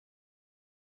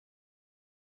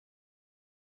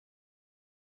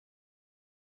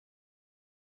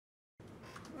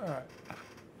Alright.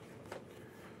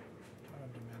 Time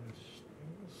to manage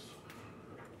things.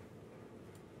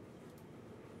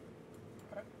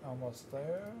 Alright, almost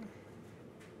there.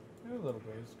 A little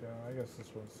ways to go. I guess this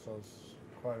one still has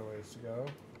quite a ways to go.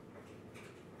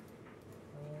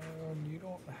 You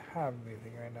don't have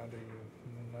anything right now, do you?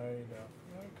 No, you don't.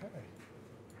 Okay.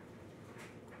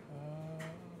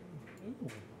 Ooh.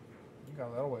 You got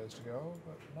a little ways to go,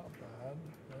 but not bad.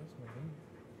 That's me.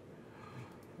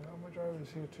 I got my drivers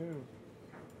here too.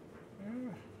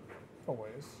 Yeah. A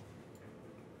ways.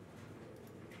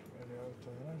 8 hours to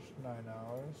finish. 9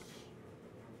 hours.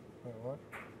 Wait, what?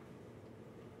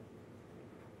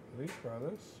 Are these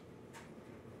brothers?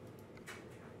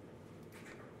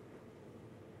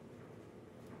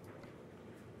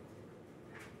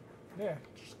 Yeah,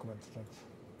 just coincidence.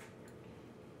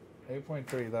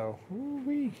 8.3 though.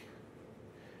 Woo-wee.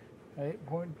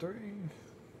 8.3.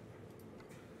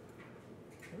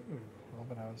 Ooh,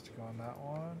 11 hours to go on that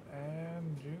one.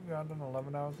 And you got an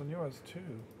 11 hours on yours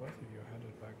too. Both of you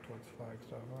headed back towards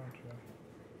Flagstaff, aren't you?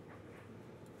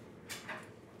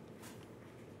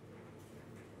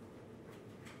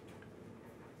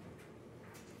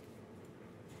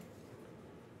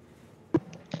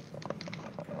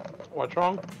 What's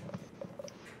wrong?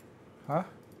 Huh?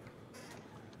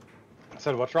 I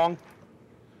said, what's wrong?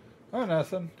 Oh,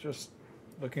 nothing. Just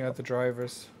looking at the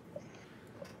drivers.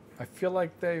 I feel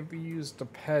like they've used a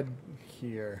ped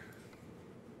here.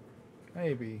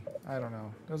 Maybe. I don't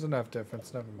know. There's enough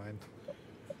difference. Never mind.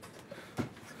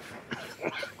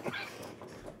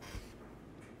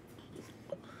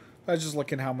 I was just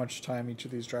looking how much time each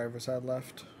of these drivers had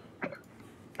left.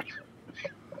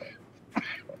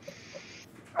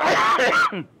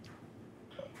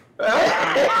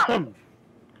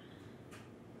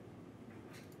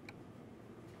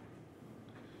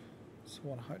 It's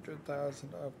 100,000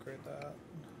 to upgrade that.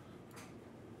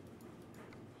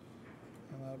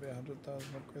 And that'll be 100,000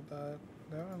 to upgrade that.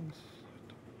 That one's...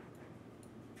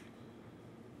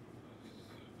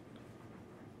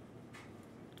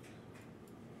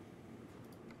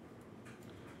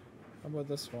 How about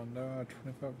this one? No,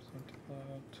 25% of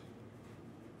that.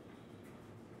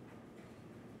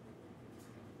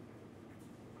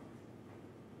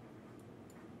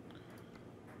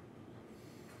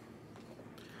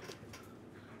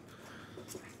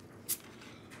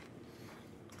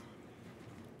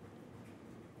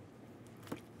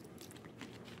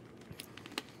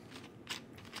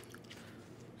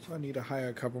 So I need to hire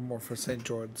a couple more for St.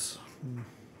 George's.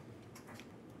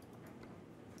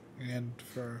 And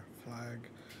for Flag.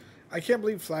 I can't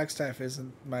believe Flagstaff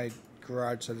isn't my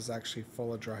garage that is actually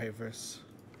full of drivers.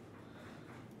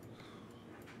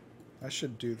 I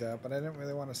should do that, but I didn't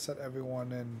really want to set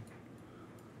everyone in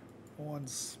one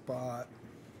spot.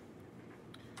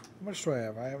 How much do I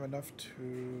have? I have enough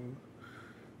to...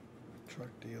 Truck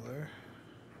dealer.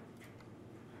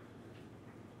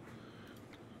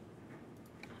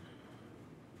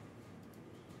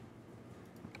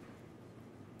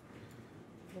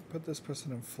 I'll put this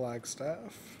person in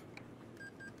Flagstaff.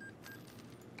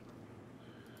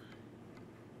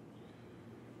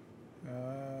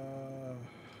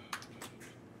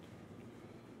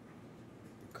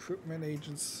 Recruitment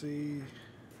agency.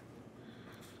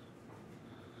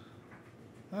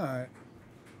 Alright.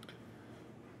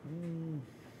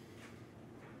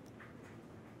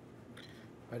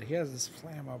 But he has this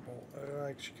flammable. I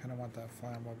actually kind of want that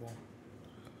flammable.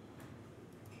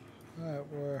 Alright,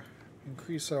 we're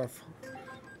increase our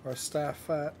staff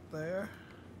fat there.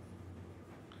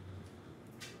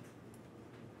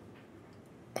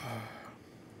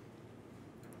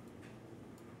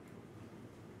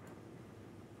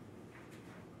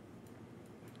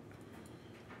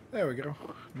 There we go.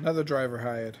 Another driver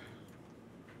hired.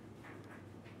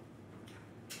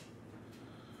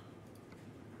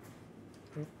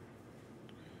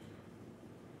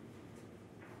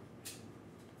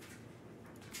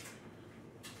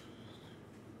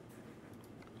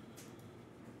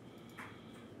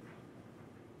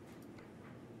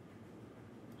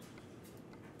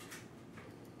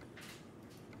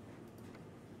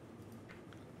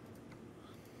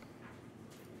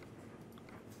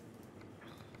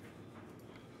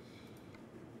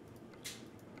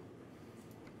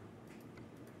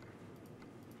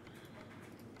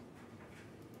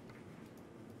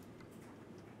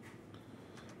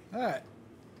 Alright.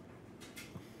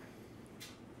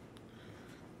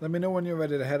 Let me know when you're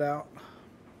ready to head out.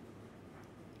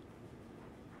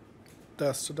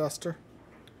 Duster.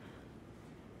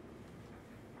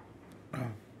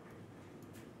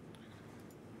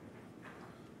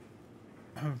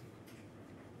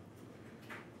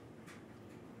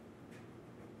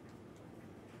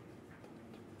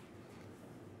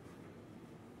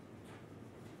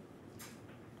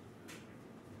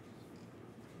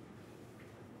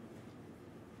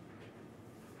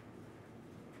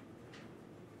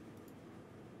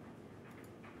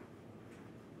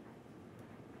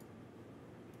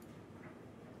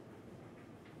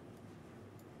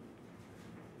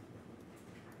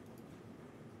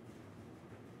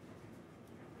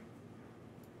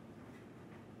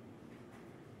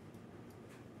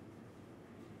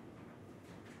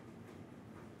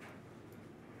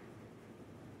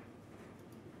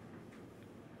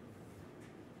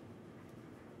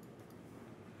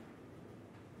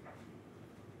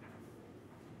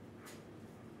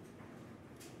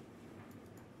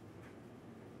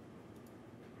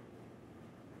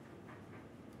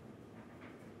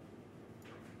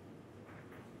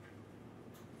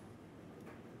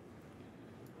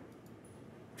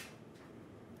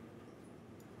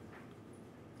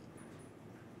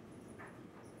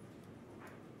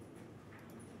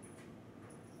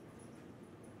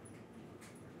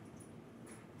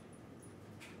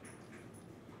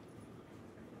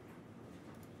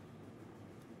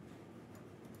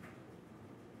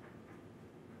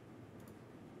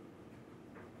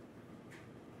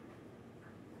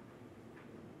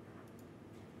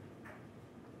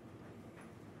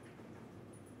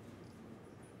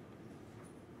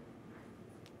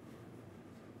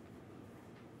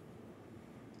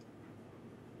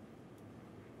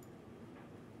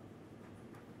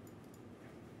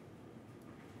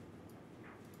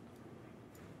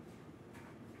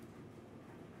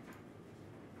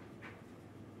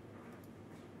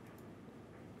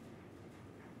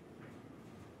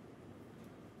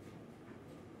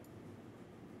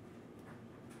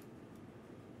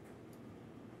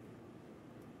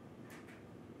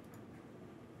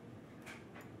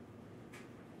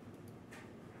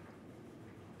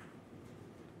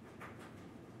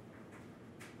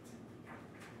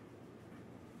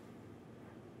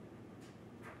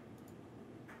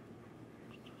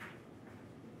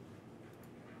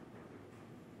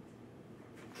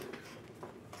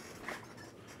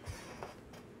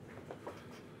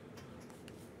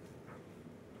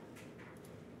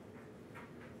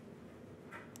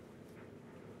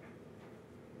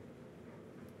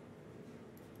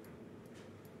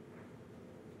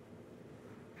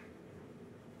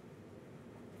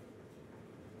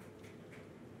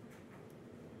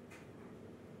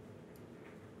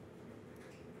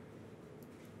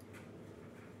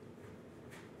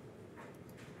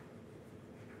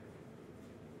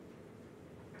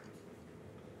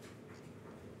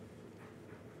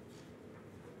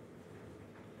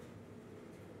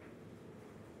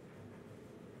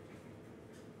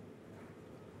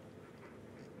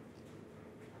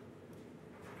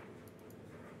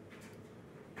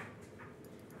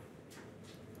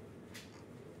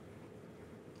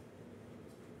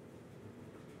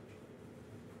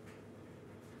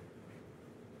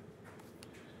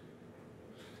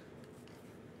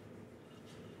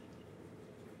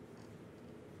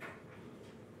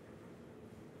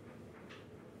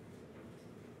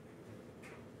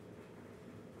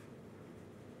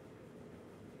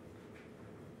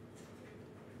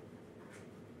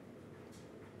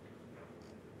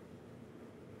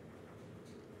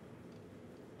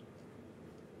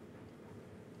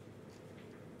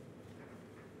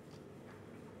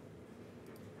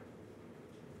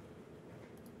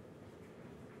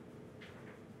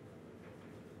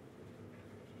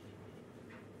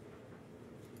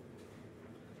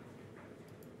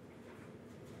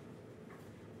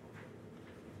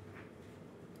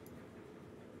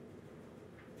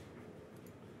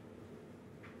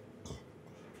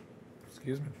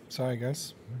 Excuse me. Sorry,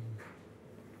 guys.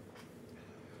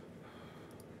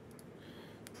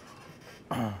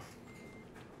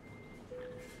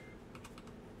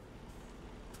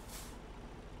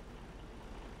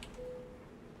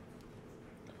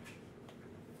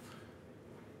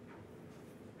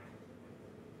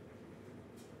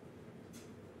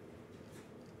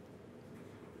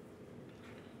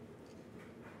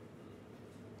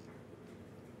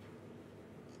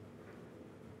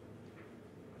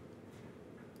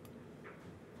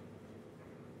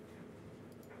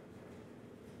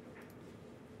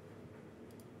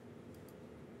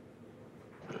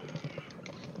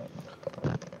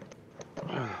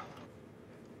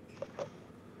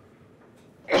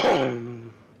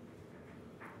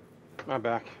 I'm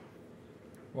back.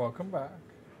 Welcome back.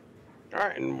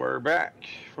 Alright, and we're back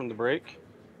from the break.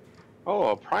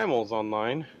 Oh, Primal's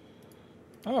online.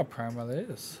 Oh, Primal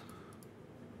is.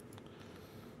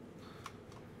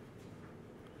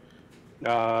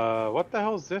 What the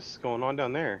hell is this going on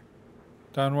down there?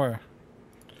 Down where?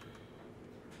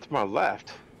 To my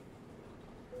left.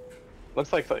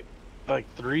 Looks like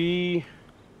three.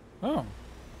 Oh,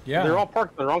 yeah. They're all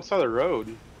parked on the wrong side of the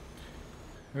road.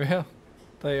 Well,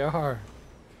 they are.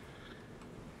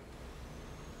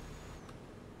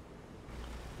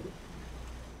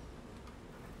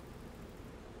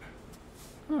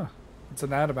 Huh. It's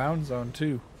an out-of-bounds zone,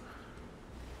 too.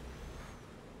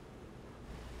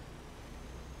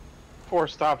 Poor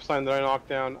stop sign that I knocked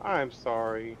down. I'm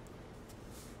sorry.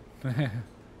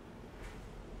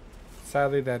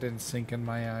 Sadly, that didn't sink in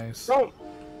my eyes. Don't.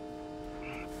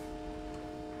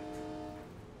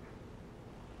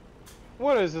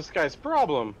 What is this guy's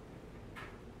problem?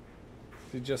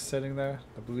 Is he just sitting there?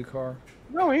 The blue car?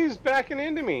 No, he's backing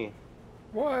into me.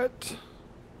 What?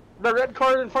 The red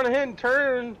car in front of him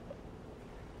turned,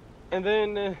 and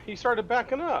then he started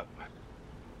backing up.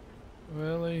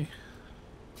 Really?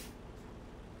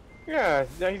 Yeah,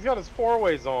 he's got his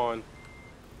four-ways on.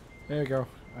 There you go.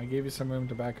 I gave you some room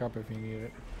to back up if you need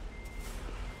it.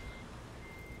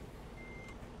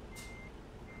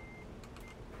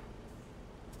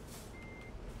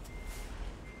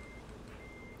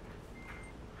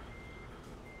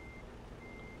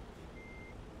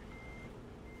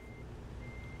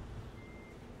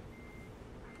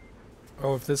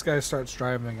 Oh, if this guy starts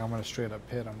driving, I'm gonna straight up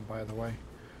hit him, by the way.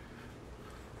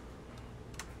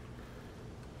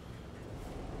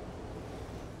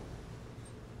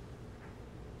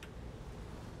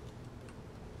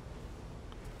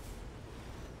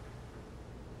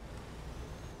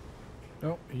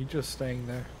 Nope, he's just staying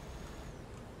there.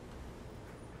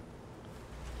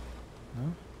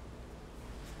 No?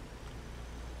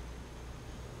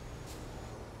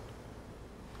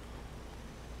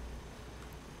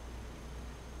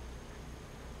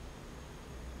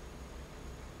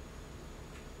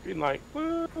 Being like,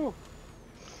 woo!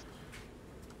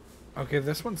 Okay,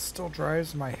 this one still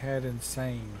drives my head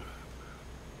insane.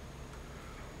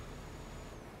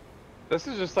 This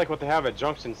is just like what they have at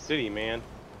Junction City, man.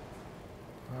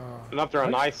 And up there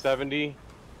on I-70.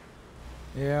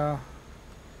 Yeah.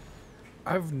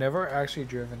 I've never actually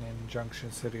driven in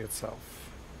Junction City itself.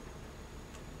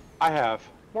 I have.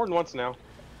 More than once now.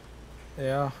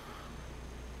 Yeah.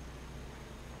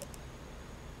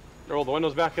 Roll the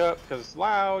windows back up because it's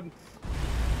loud.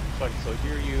 So I can still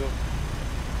hear you.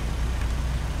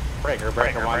 Breaker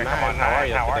 19.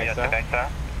 How are you today, sir?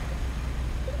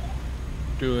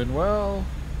 Doing well.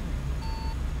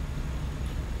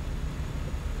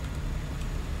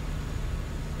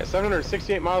 Got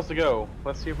 768 miles to go.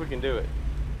 Let's see if we can do it.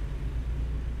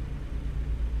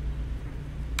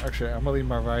 Actually, I'm gonna leave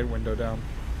my ride window down.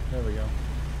 There we go.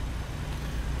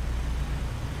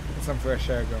 Get some fresh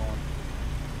air going.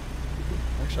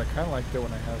 Actually, I kind of liked it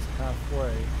when it has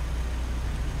halfway.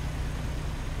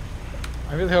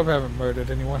 I really hope I haven't murdered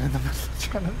anyone in the middle of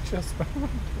trying to adjust my windows.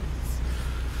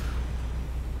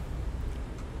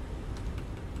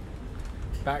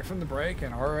 Back from the break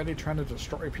and already trying to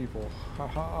destroy people. Ha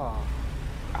ha.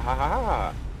 Ha ha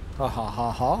ha. Ha ha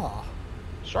ha ha.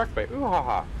 Shark bait. Ooh ha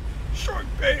ha. Shark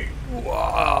bait.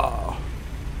 Wow.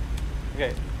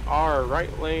 Okay, our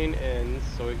right lane ends,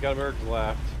 so we've got to merge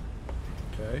left.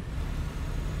 Okay.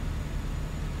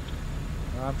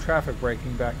 I'm traffic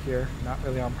braking back here. Not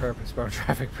really on purpose, but I'm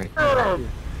traffic braking back here.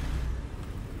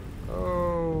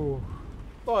 Oh.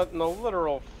 What in the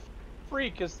literal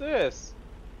freak is this?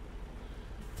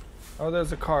 Oh,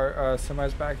 there's a car.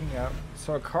 Semi's backing up.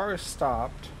 So a car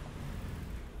stopped,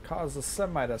 caused the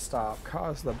semi to stop,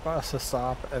 caused the bus to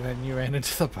stop, and then you ran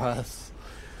into the bus.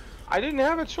 I didn't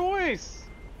have a choice.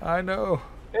 I know.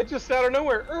 It just out of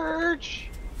nowhere.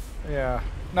 Urge. Yeah.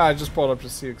 No, I just pulled up to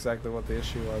see exactly what the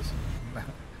issue was.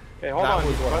 Hey, hold That on.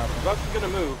 was what happened. Bus is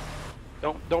gonna move.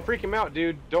 Don't freak him out,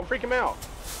 dude. Don't freak him out.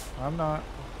 I'm not.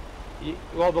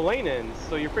 Well, the lane ends,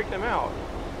 so you're freaking him out.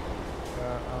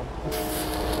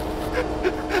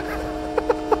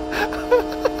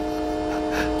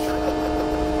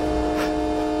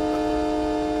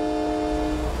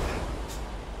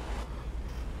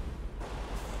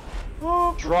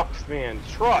 Trucks, man,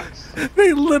 trucks.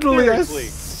 They literally, Seriously. I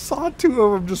saw two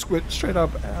of them just went straight up.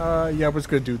 Yeah, we're just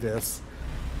gonna do this.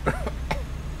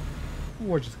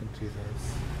 We're just gonna do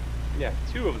this. Yeah,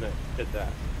 two of them did that.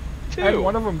 Two. And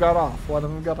one of them got off. One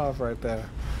of them got off right there.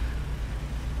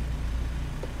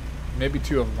 Maybe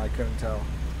two of them. I couldn't tell.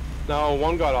 No,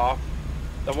 one got off.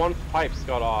 The one pipes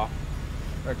got off.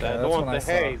 Okay, The that's one what I with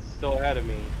the saw. hay's still ahead of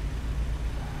me.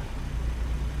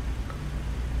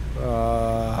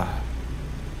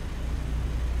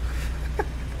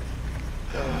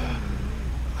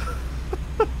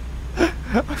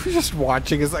 I'm just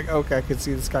watching. It's like, okay, I can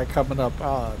see this guy coming up.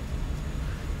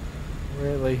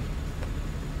 Really?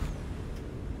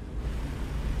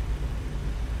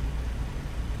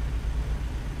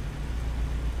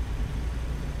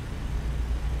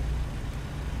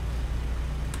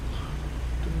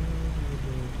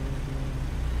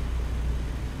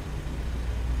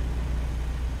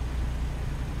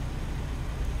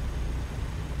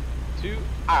 To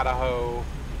Idaho.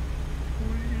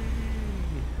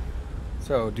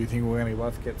 So, do you think we're gonna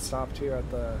both get stopped here at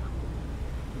the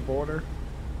border?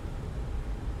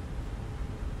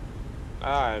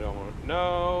 I don't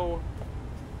know.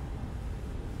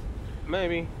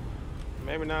 Maybe.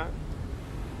 Maybe not.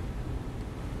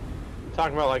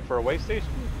 Talking about like for a way station?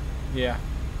 Yeah.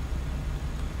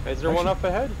 Is there one up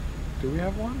ahead? Do we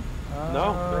have one?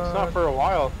 No, it's not for a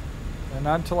while. And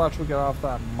not until after we get off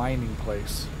that mining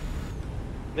place.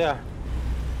 Yeah.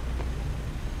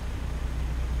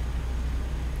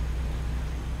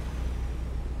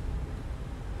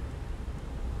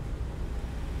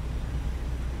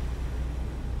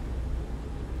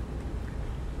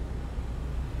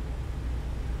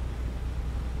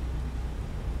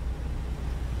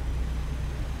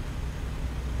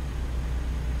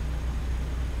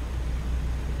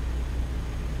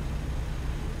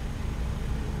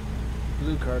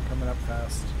 Blue car coming up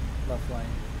fast. Left lane.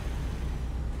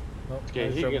 Oh, Okay,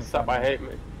 I he drove can in stop front by of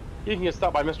me. He can get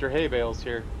stopped by Mr. Hay Bales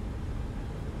here.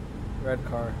 Red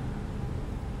car.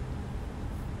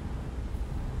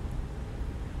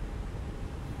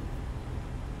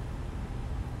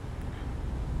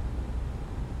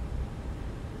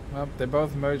 Well, they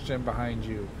both merged in behind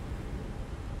you.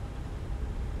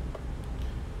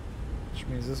 Which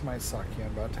means this might suck you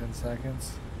in about 10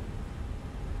 seconds.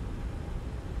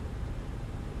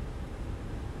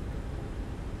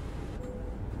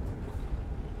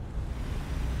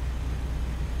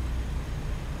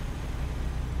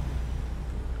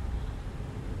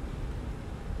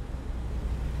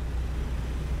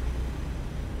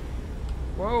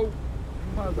 Whoa!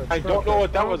 Mother I don't know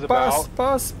what that was bus,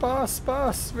 about.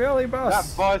 Bus! Really,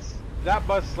 bus? That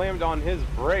bus slammed on his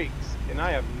brakes, and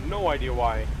I have no idea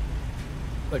why.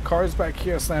 The cars back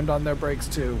here slammed on their brakes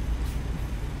too.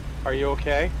 Are you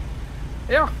okay?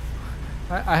 Yeah.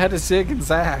 I had a zig and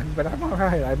zag, but I'm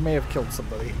alright. I may have killed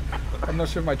somebody. I'm not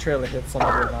sure if my trailer hit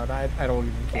somebody or not. I don't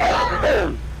even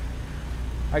care.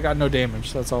 I got no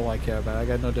damage. That's all I care about. I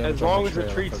got no damage. As long as the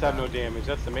treats have no damage,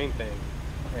 that's the main thing.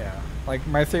 Yeah. Like,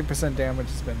 my 3% damage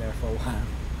has been there for a while.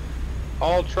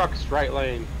 All trucks, right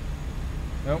lane.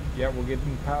 Nope. Yeah, we're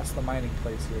getting past the mining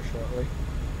place here shortly.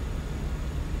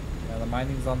 Yeah, the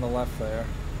mining's on the left there.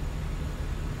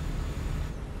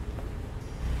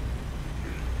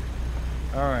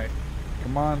 Alright.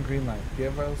 Come on, green light.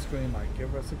 Give us green light.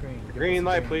 Give us a green. Give Green us a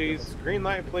light, green. please. Green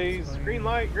light, please. Green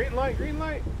light, green light, green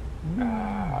light.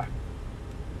 Ah.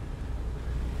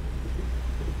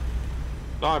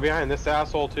 No, behind this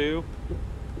asshole too.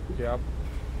 Yep.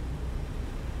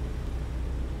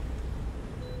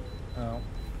 Oh.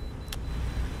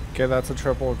 Okay, that's a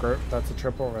triple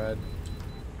red.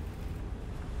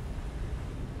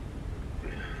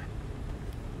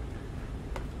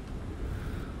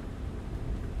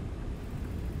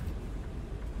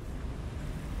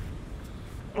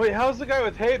 Wait, how's the guy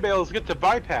with hay bales get to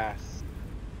bypass?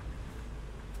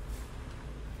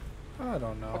 I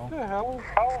don't know. What the hell?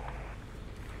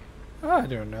 I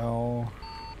don't know.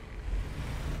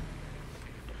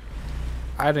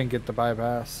 I didn't get the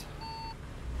bypass.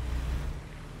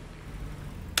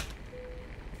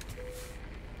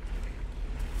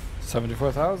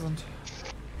 $74,000.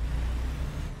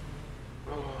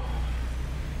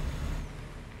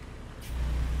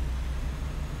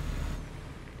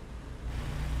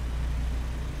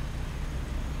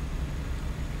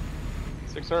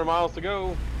 600 miles to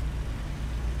go.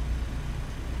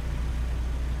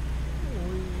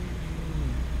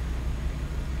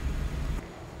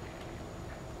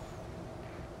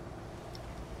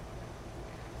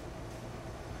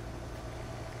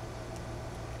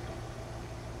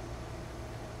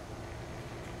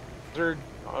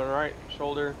 On the right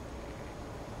shoulder.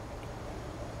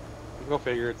 Go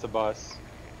figure, it's a bus.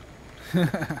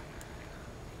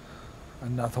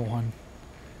 Another one.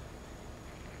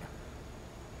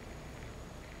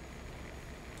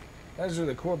 That's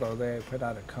really cool though, they put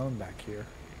out a cone back here.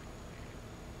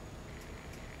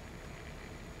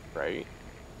 Right.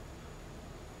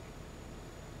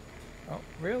 Oh,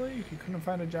 really? You couldn't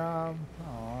find a job?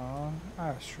 Aw,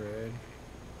 Astrid.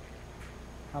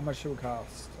 How much it would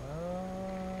cost?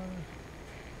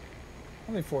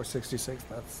 Only $4.66.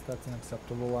 That's an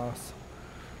acceptable loss.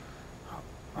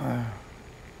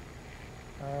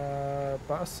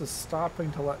 Bus is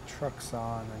stopping to let trucks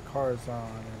on and cars on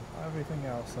and everything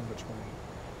else in between.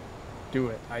 Do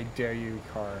it. I dare you,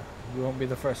 car. You won't be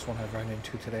the first one I've run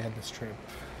into today on this trip.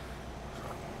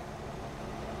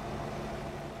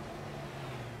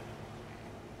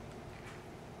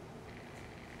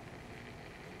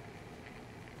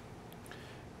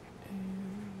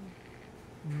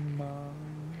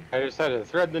 I just had to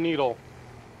thread the needle.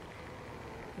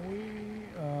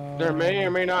 There may or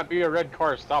may not be a red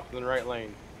car stopped in the right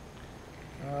lane.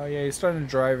 Yeah, he's starting to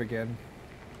drive again.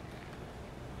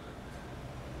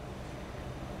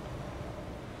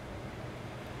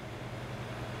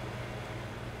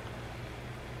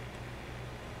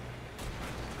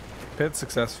 Pit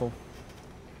successful.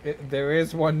 There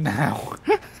is one now.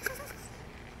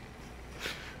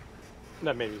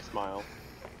 That made me smile.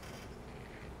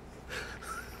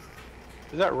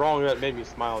 Is that wrong? That made me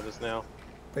smile just now.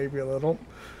 Maybe a little.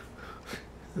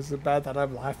 Is it bad that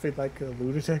I'm laughing like a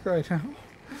lunatic right now?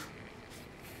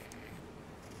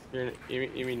 You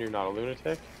mean you're not a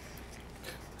lunatic?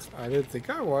 I didn't think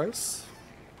I was.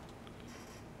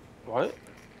 What?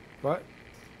 What?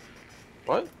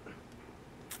 What?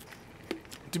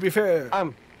 To be fair...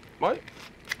 What?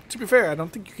 To be fair, I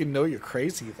don't think you can know you're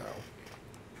crazy, though.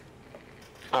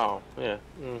 Oh, yeah.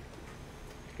 Mm.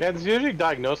 Yeah, it's usually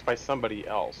diagnosed by somebody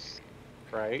else,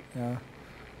 right? Yeah.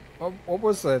 What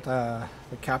was it? The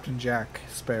Captain Jack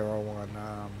Sparrow one.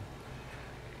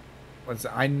 Was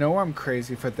it, I know I'm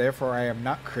crazy, but therefore I am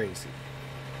not crazy.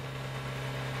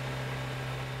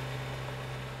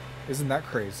 Isn't that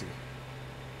crazy?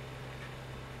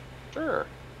 Sure.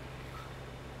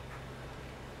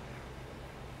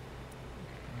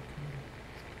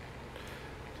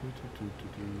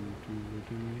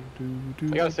 I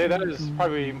gotta say, that is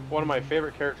probably one of my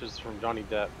favorite characters from Johnny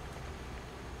Depp.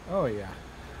 Oh, yeah.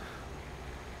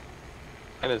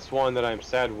 And it's one that I'm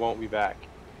sad won't be back.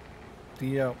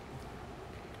 Yep.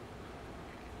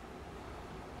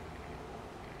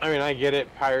 I mean, I get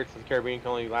it. Pirates of the Caribbean can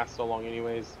only last so long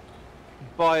anyways.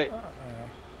 But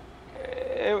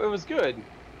it was good.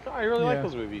 I really like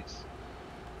those movies.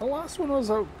 The last one was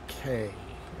okay.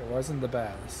 It wasn't the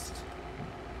best.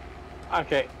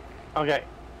 Okay. Okay.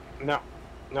 No.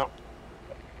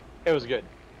 It was good.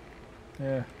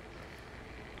 Yeah.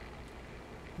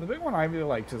 The big one I really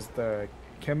liked is the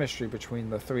chemistry between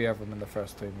the three of them in the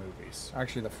first three movies.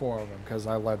 Actually, the four of them, because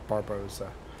I led Barbossa.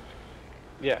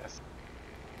 Yes.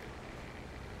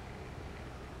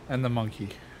 And the monkey.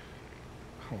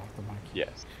 I love the monkey.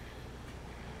 Yes.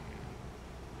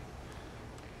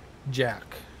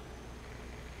 Jack.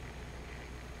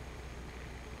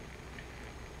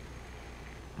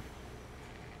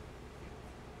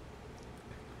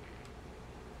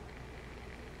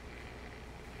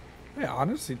 I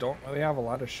honestly don't really have a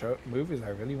lot of movies I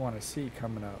really want to see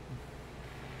coming up.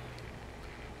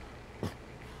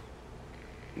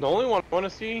 The only one I want to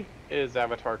see is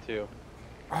Avatar 2.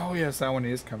 Oh yes, that one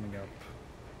is coming up.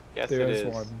 Yes, there it is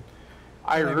is. one.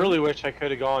 I really wish I could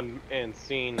have gone and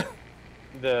seen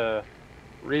the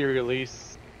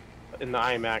re-release in the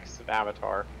IMAX of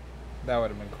Avatar. That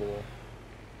would have been cool.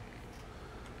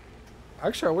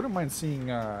 Actually, I wouldn't mind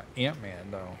seeing Ant-Man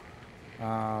though.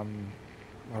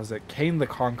 What was it? Kane the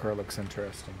Conqueror looks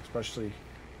interesting, especially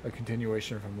a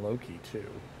continuation from Loki too.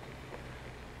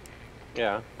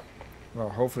 Yeah. Well,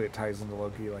 hopefully it ties into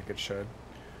Loki like it should.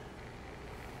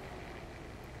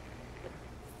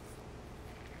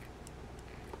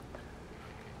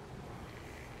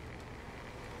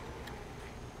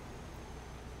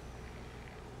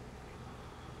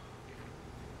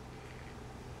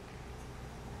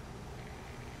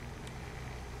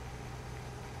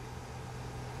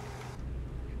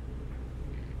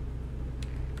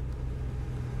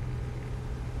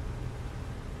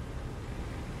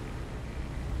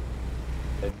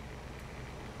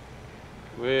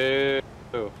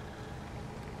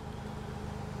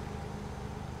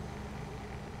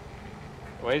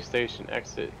 Way station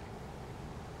exit.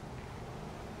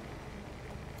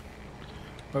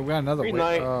 But we got another Green way.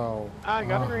 light. Oh. I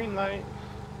got a green light.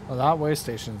 Well, that way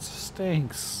station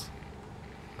stinks.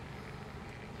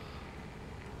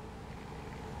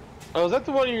 Oh, is that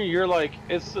the one you're like,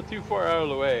 it's too far out of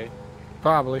the way?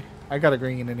 Probably. I got a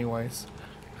green anyways.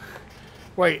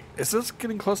 Wait, is this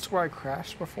getting close to where I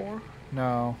crashed before?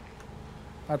 No.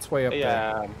 That's way up there.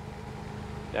 Yeah.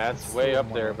 That's It's way still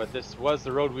up there, north. but this was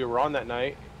the road we were on that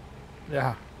night.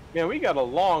 Yeah. Man, we got a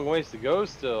long ways to go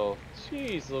still.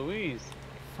 Jeez Louise.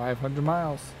 500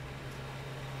 miles.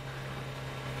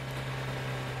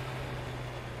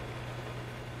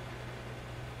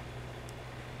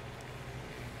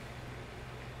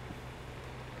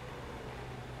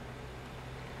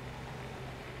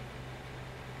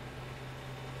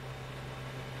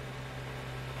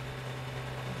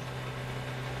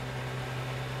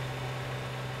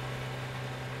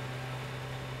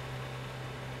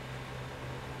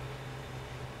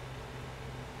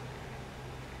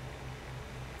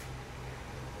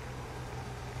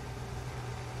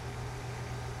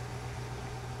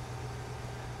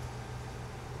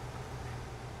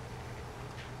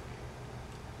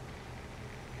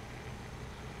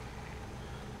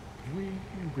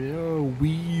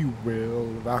 We will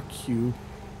rock you.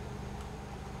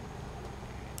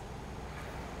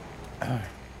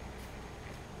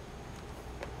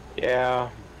 Yeah.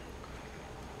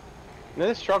 And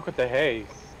this truck with the hay.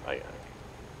 I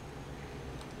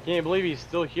can't believe he's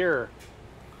still here.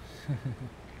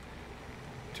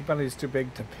 Too bad he's too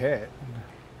big to pit.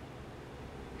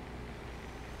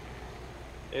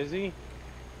 Is he?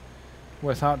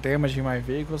 Without damaging my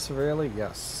vehicle severely,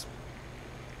 yes.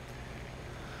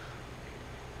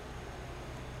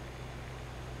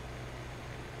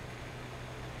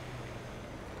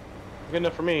 Good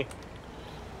enough for me.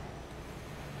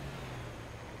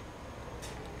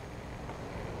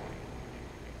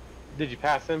 Did you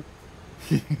pass him?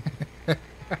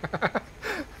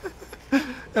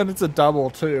 And it's a double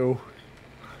too.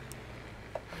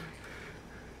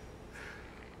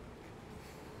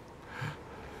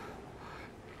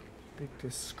 Big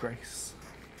disgrace.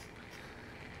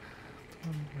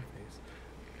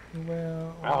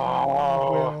 Well,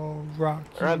 Oh. rock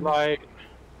you. Red light.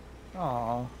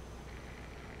 Aw.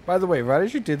 By the way, right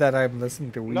as you did that, I'm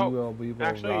listening to Nope. We Will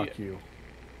Actually, Rock You.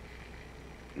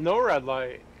 No red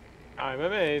light. I'm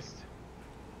amazed.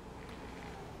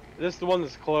 This is the one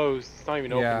that's closed. It's not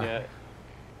even Yeah. open yet.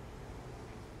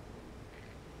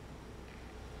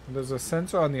 There's a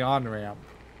sensor on the on-ramp.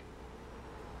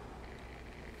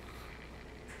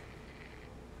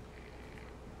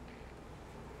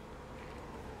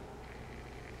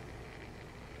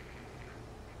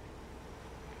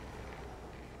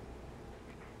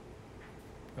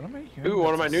 What am I hearing? Ooh,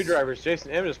 one of my That's new drivers,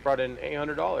 Jason M, just brought in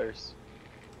 $800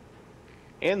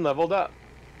 and leveled up.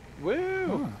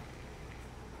 Woo! Huh.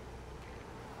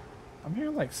 I'm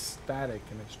hearing like static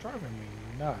and it's driving me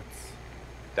nuts.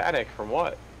 Static from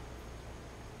what?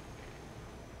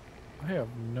 I have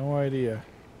no idea.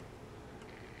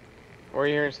 Where are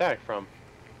you hearing static from?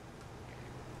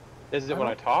 Is it when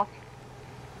I talk?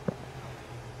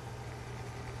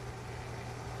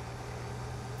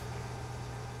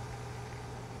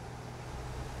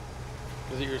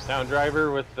 Is it your sound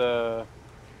driver with the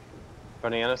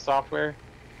banana software?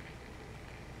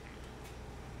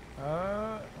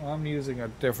 Well, I'm using a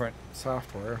different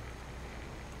software.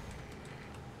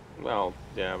 Well,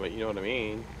 yeah, but you know what I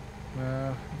mean.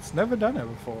 It's never done it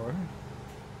before.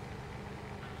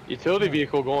 Utility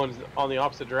vehicle going on the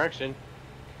opposite direction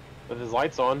with his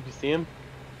lights on. You see him?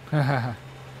 That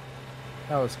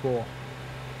was cool.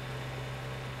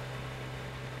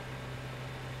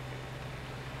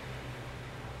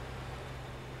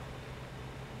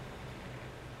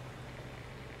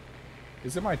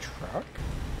 Is it my truck?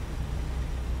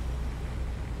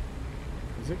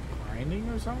 Is it grinding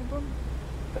or something?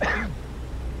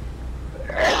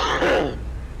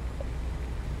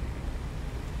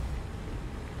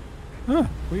 Huh,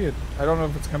 weird. I don't know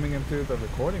if it's coming in through the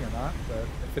recording or not, but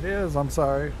if it is, I'm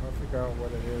sorry. I'll figure out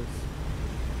what it is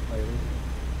later.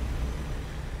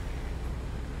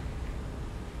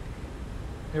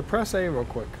 Here, press A real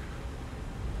quick.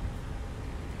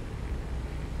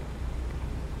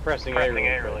 Pressing A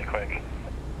really quick.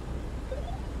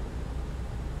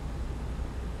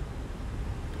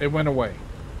 It went away.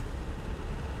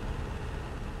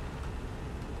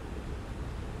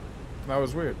 That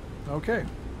was weird. Okay.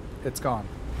 It's gone.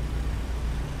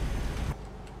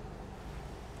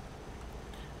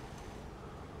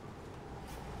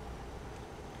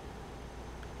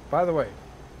 By the way,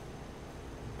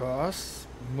 boss,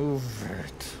 move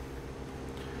it.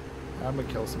 I'm gonna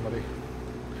kill somebody.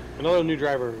 Another new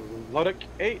driver, Ludwig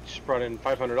H, brought in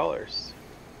 $500.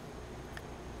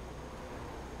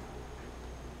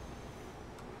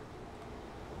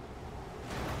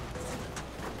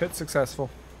 Pit successful.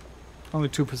 Only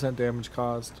 2% damage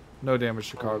caused. No damage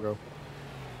to cargo.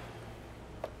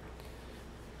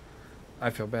 I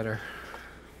feel better.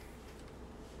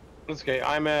 That's okay.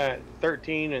 I'm at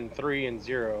 13 and 3 and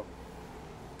 0.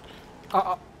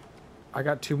 I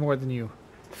got 2 more than you.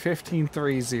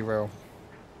 15-3-0.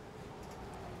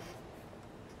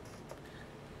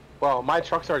 Well, my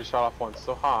truck's already shot off once,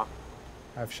 so ha.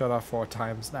 I've shut off 4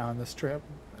 times now on this trip.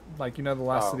 Like, you know the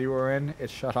last city we were in? It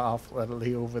shut off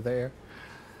literally over there.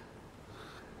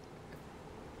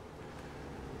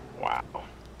 Wow.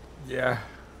 Yeah.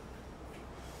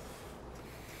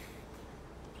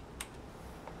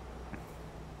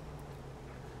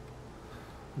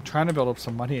 I'm trying to build up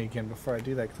some money again before I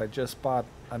do that because I just bought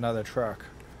another truck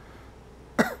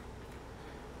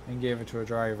and gave it to a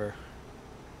driver.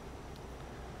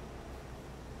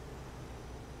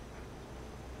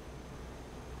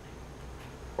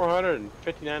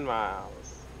 $459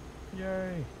 miles.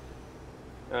 Yay.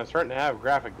 And I'm starting to have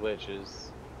graphic glitches.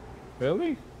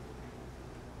 Really?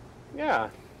 Yeah.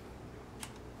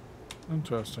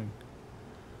 Interesting.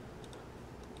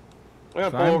 I'm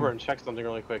gonna pull over and check something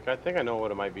really quick. I think I know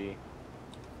what it might be.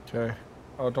 Okay.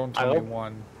 Oh, don't tell me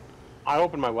one. I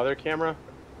opened my weather camera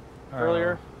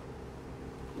earlier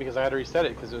because I had to reset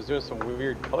it because it was doing some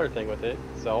weird color thing with it.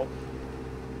 So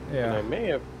yeah, and I may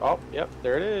have. Oh, yep,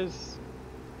 there it is.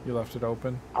 You left it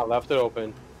open? I left it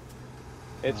open.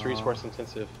 It's resource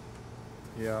intensive.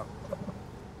 Yeah.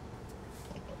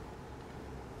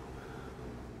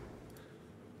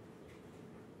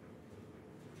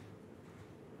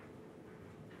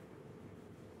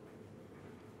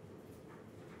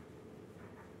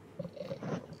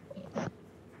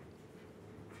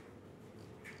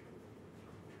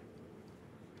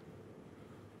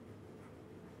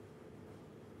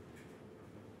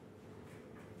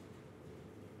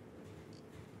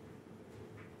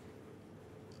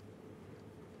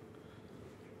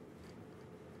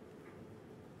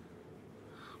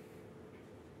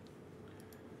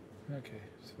 Okay,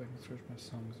 so I can switch my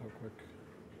songs real quick.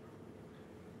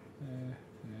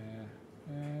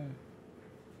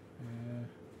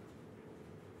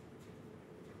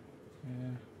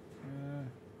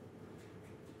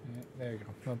 There you go.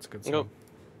 That's a good song. Nope.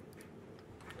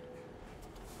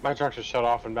 My truck's just shut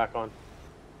off and back on.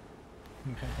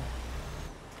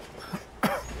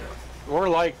 We're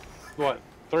like, what,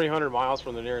 300 miles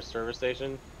from the nearest service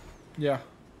station? Yeah.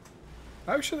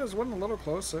 Actually, there's one a little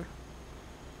closer.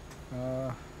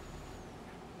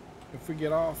 If we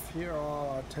get off here,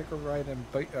 I'll take a ride in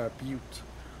Butte.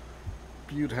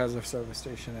 Butte has a service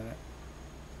station in it.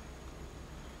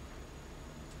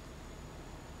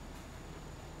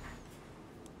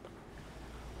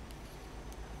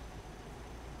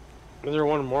 Is there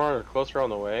one more closer on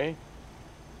the way?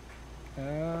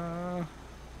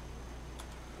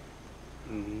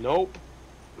 Nope.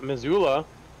 Missoula.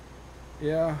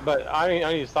 Yeah. But I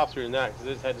need to stop doing that because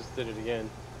this head just did it again.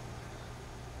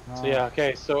 So yeah,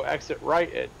 okay, so exit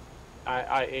right at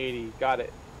I-80. Got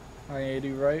it.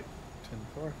 I-80 right?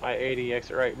 10-4. I-80,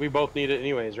 exit right. We both need it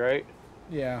anyways, right?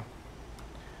 Yeah.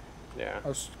 Yeah. I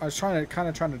was trying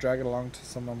to drag it along to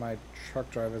some of my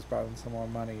truck drivers borrowing some more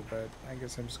money, but I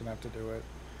guess I'm just gonna have to do it.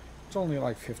 It's only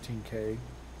like 15K.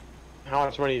 How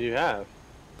much money do you have?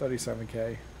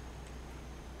 37K.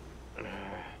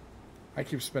 I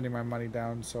keep spending my money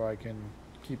down so I can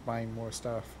keep buying more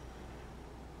stuff.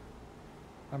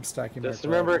 I'm stacking Just my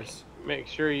remember, drivers. make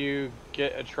sure you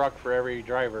get a truck for every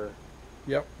driver.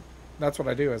 Yep. That's what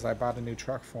I do is I bought a new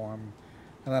truck for him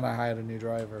and then I hired a new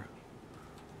driver.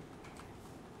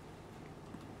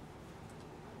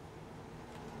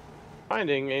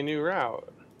 Finding a new route.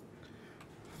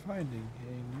 Finding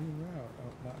a new route.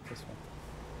 Oh, not this one.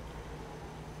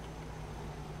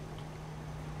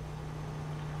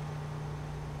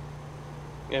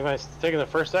 Am I taking the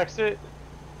first exit?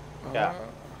 Yeah.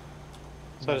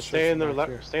 So to stay in the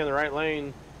right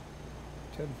lane.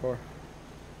 10-4.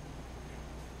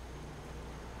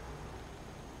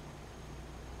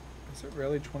 Is it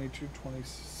really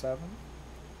 22-27?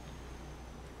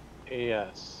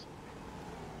 Yes.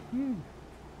 Hmm.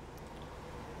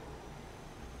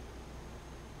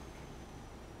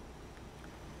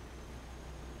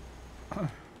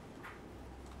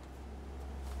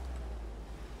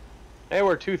 Hey,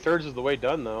 we're 2/3 of the way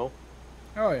done though.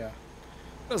 Oh yeah.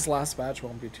 This last batch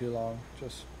won't be too long.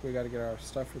 Just we got to get our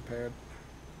stuff repaired.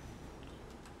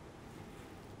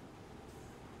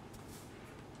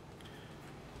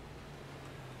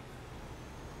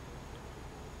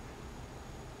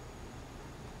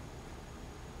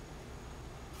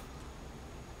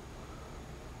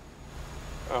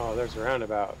 Oh, there's a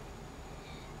roundabout.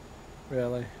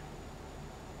 Really?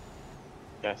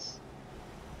 Yes.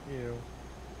 Ew.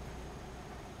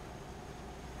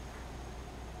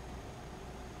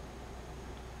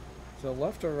 Is the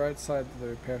left or right side of the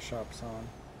repair shop's on?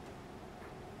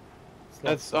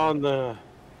 That's on the...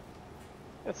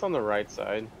 That's on the right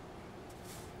side.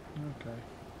 Okay.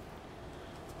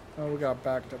 Oh, we got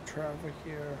backed up traffic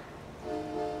here.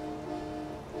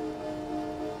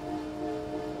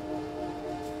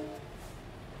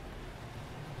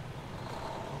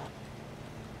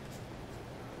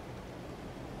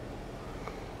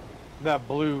 That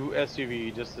blue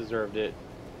SUV just deserved it.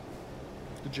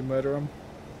 Did you murder him?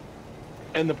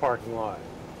 In the parking lot.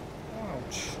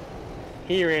 Ouch.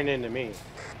 He ran into me.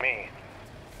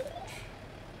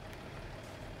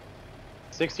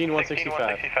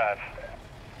 16165.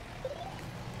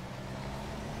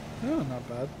 Oh, not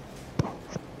bad.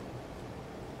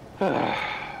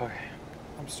 Okay.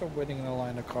 I'm still waiting in a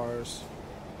line of cars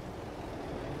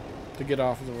to get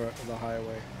off of the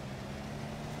highway.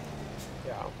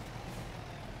 Yeah.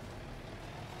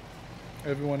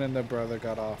 Everyone and their brother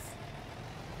got off.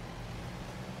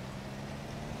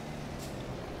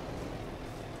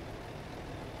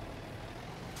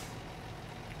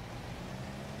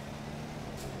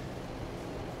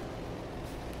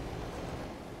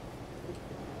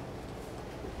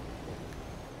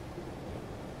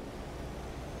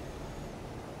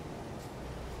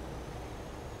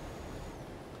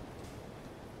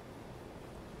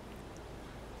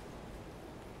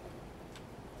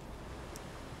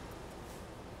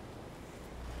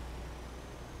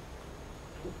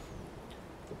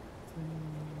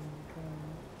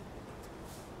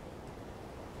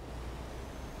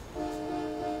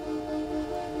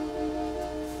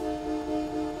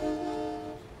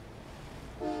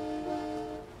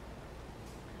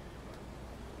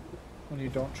 When you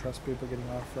don't trust people getting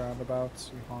off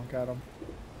roundabouts, you honk at them.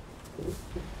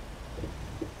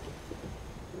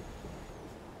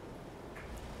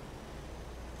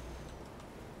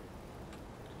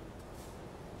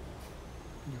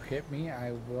 You hit me,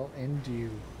 I will end you.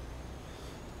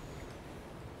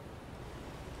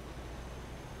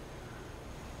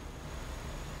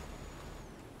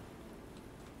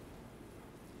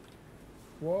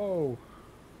 Whoa.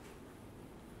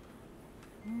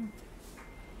 Hmm.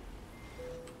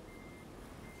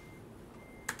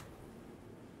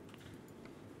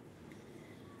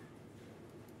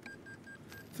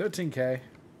 13K.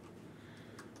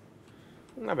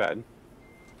 Not bad.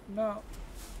 No.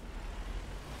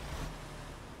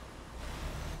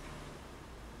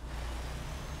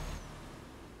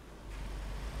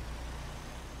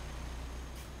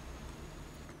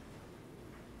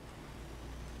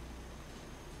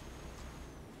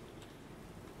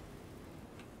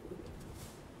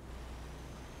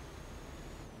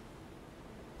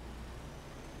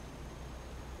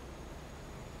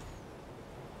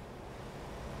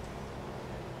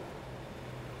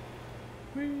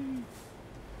 Whee.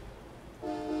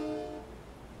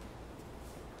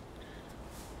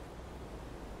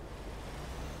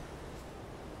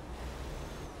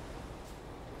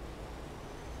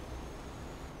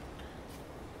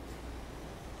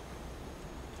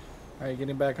 Are you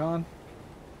getting back on?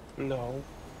 No.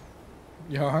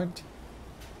 You aren't?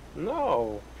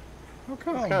 No. How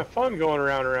come? It's kind of fun going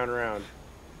around.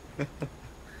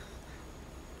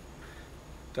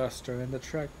 Duster and the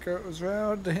truck goes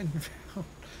round and round.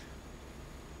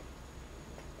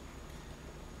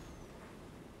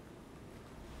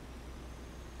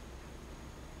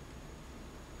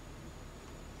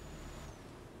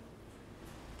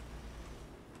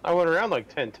 I went around like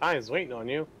 10 times waiting on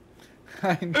you.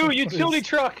 I know. Ooh, utility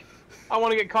truck! I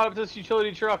want to get caught up to this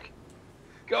utility truck.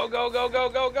 Go, go, go, go,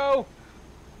 go, go!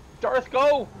 Darth,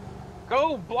 go!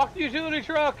 Go! Block the utility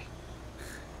truck!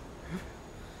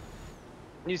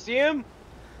 You see him?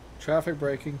 Traffic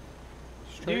braking.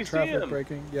 Do you Straight see traffic him?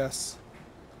 braking, yes.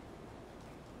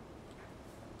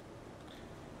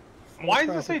 Why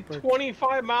does it say Traffic braking.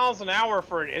 25 miles an hour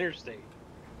for an interstate?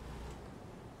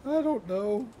 I don't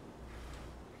know.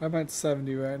 I'm at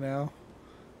 70 right now.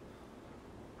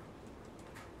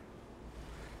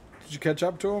 Did you catch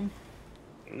up to him?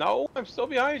 No, I'm still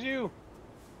behind you.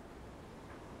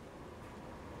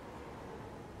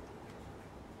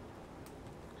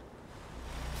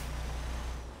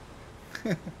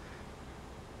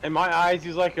 In my eyes,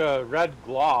 he's like a red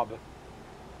glob.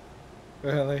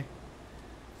 Really?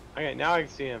 Okay, now I can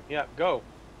see him. Yeah, go.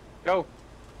 Go.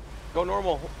 Go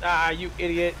normal. Ah, you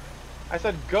idiot. I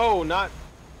said go, not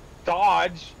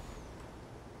dodge.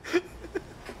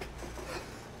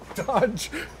 Dodge!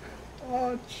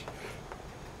 Dodge!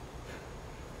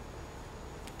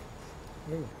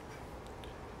 Ooh.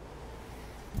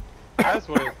 I just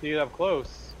want to see it up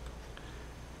close.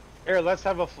 Here, let's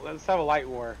have a light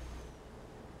war.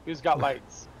 Who's got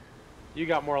lights? You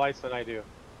got more lights than I do,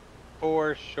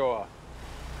 for sure.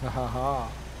 Ha ha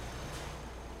ha.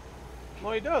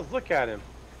 No, he does. Look at him.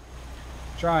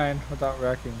 Trying without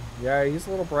wrecking. Yeah, he's a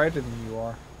little brighter than you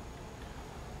are.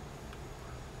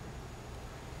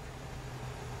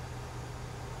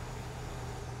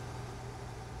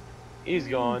 He's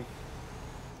gone.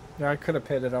 Yeah, I could have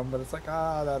pitted him, but it's like,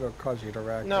 that'll cause you to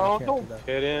wreck. No, I can't don't do that.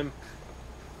 hit him.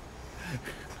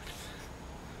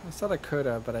 I said I could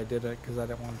have, but I didn't because I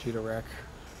didn't want you to wreck.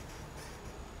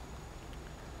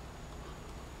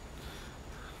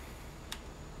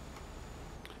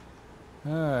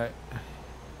 Alright.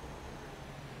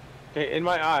 Okay, in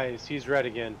my eyes, he's red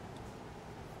again.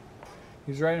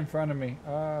 He's right in front of me.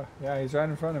 Yeah, he's right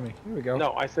in front of me. Here we go.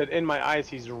 No, I said in my eyes,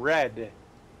 he's red.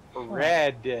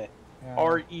 Red. Yeah.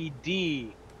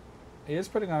 R-E-D. He is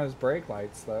putting on his brake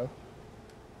lights, though.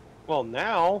 Well,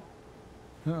 now.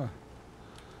 Huh.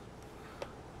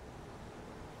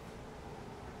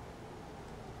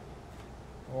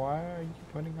 Why are you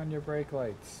putting on your brake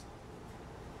lights?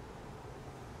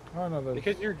 Oh no,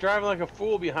 Because you're driving like a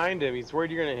fool behind him. He's worried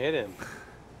you're going to hit him.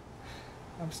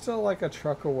 I'm still like a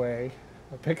truck away.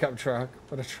 A pickup truck,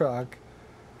 but a truck.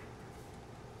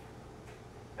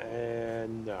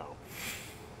 And no.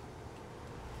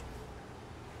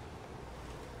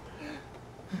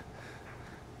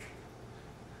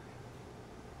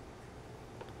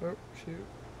 Oh, shoot.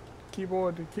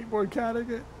 Keyboard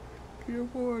counting it.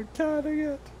 Keyboard counting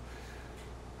it.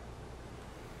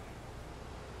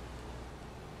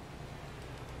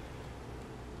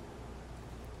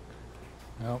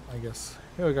 Well, I guess.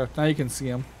 Here we go. Now you can see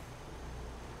him.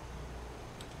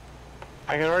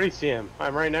 I can already see him.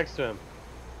 I'm right next to him.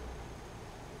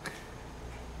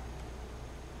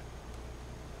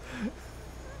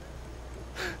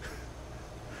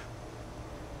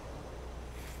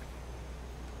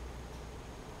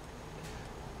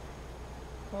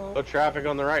 Slow traffic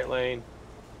on the right lane.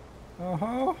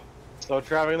 Uh-huh. Slow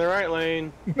traffic in the right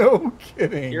lane. No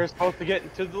kidding. You're supposed to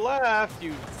get to the left,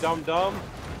 you dumb.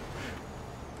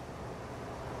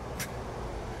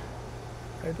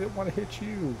 I didn't want to hit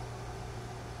you.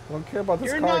 I don't care about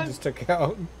this You're car I not- just took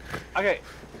out. Okay,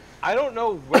 I don't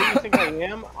know where you think I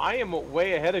am. I am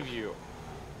way ahead of you.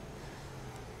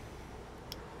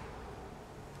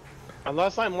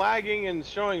 Unless I'm lagging and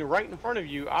showing right in front of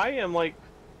you, I am like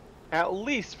at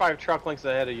least 5 truck lengths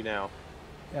ahead of you now.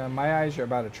 Yeah, my eyes are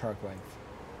about a truck length.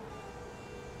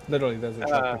 Literally, there's a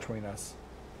truck between us.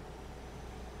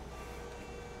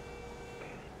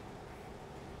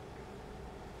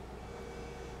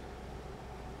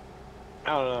 I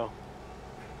don't know.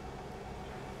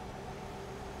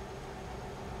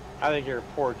 I think you're a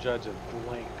poor judge of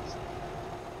lengths.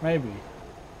 Maybe.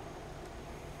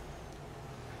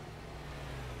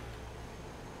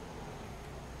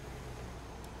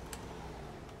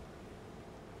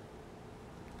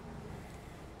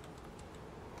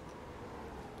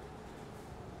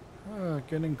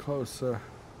 Getting closer.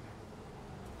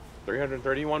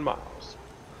 331 miles.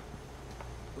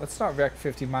 Let's not wreck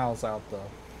 50 miles out, though.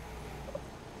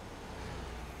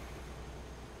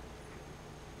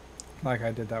 Like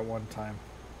I did that one time.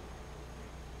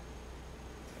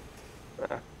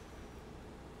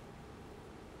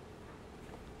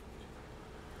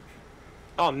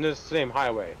 On this same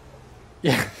highway.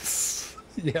 Yes.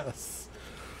 Yes.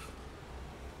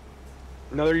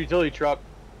 Another utility truck.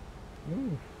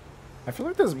 Ooh. I feel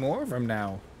like there's more of them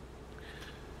now.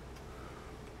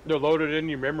 They're loaded in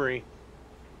your memory.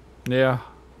 Yeah.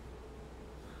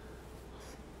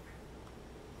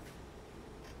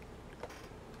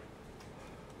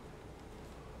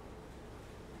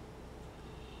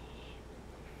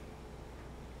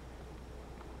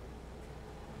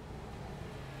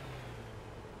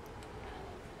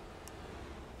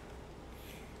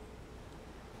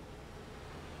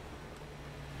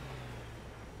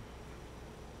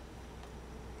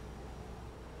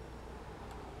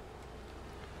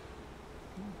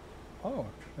 Oh,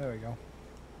 there we go.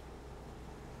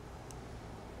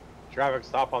 Traffic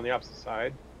stop on the opposite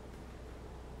side.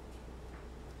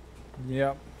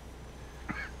 Yep.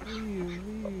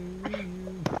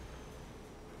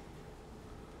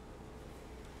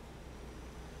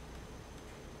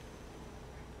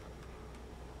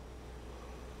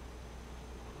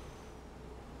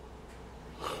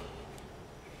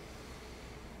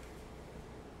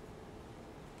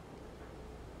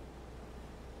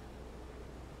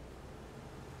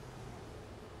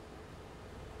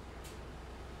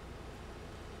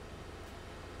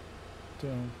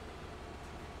 Damn.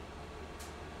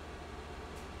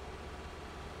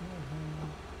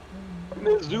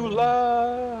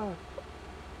 Missoula.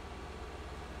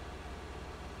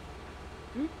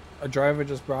 A driver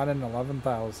just brought in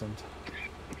 11,000.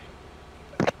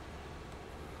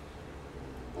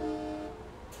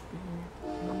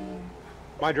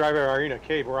 My driver, Arena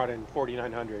K, brought in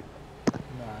 4,900.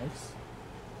 Nice.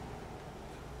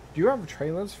 Do you have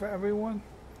trailers for everyone?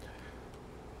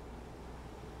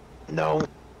 No.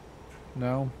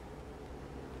 No.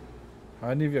 Are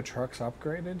any of your trucks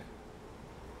upgraded?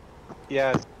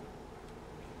 Yes.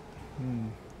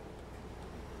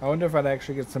 I wonder if I'd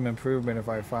actually get some improvement if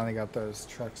I finally got those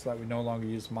trucks that we no longer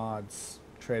use mods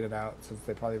traded out, since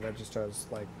they probably register as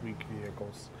like weak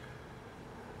vehicles.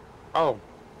 Oh.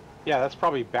 Yeah, that's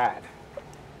probably bad.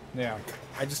 Yeah.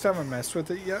 I just haven't messed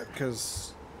with it yet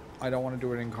because I don't want to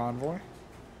do it in Convoy.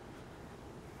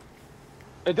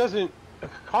 It doesn't.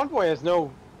 Convoy has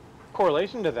no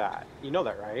correlation to that. You know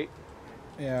that, right?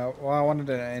 Yeah, well, I wanted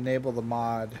to enable the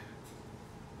mod,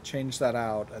 change that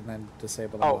out, and then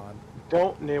disable the mod.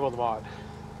 Don't enable the mod.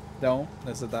 Don't?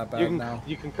 Is it that bad now?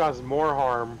 You can cause more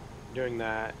harm doing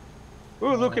that.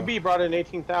 Ooh, Luca B brought in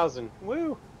 18,000.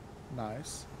 Woo!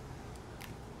 Nice.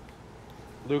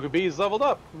 Luca B's leveled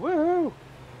up. Woohoo!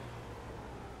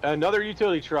 Another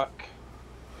utility truck.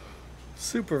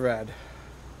 Super red.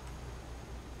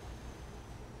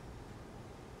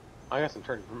 I guess I'm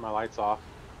turning my lights off.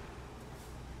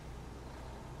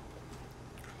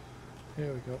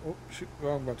 Here we go. Oh, shoot.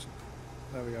 Wrong button.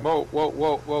 There we go. Whoa, whoa,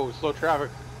 whoa, whoa. Slow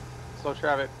traffic. Slow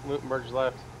traffic. Merge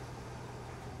left.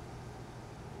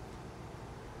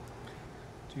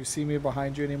 Do you see me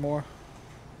behind you anymore?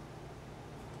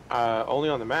 Only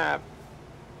on the map.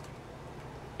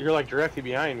 You're like directly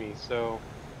behind me, so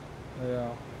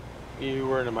Yeah. you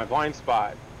were in my blind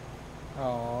spot.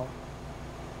 Oh.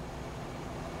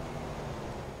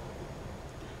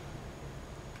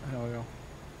 There we go.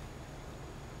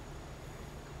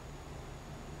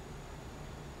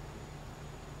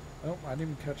 Oh, I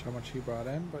didn't even catch how much he brought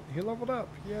in, but he leveled up.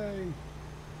 Yay.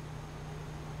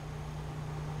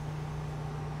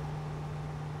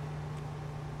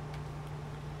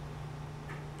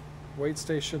 Wait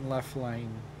station left lane.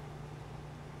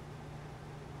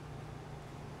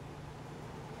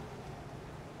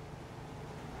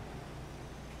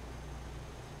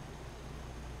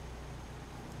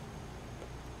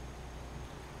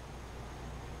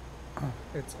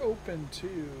 It's open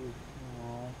too.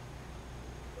 Aw.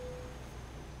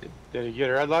 Did he get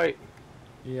a red light?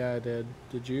 Yeah, I did.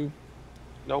 Did you?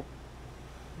 Nope.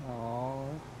 Oh.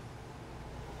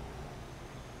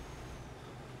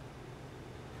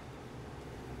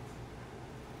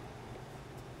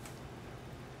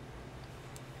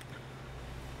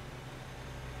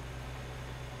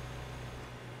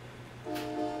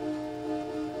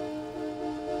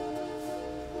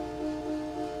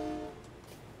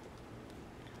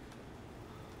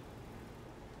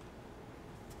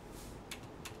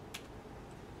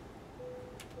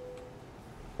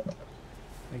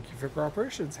 Thank you for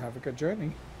cooperations. Have a good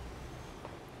journey.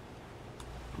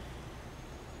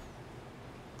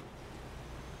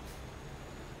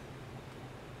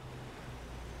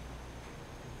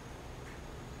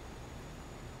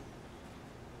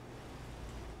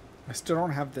 I still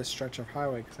don't have this stretch of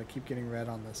highway because I keep getting red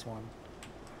on this one.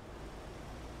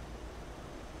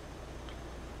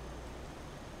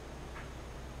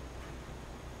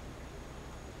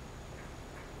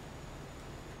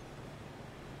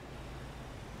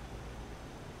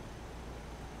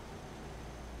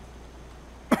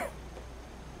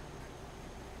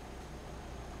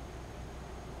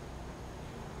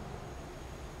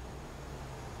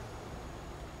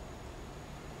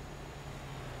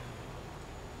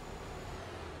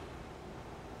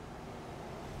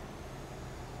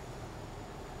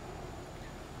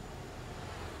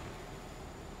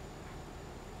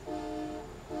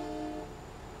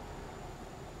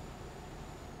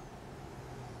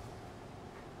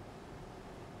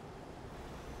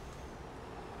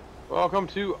 Welcome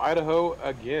to Idaho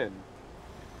again.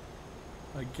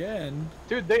 Again?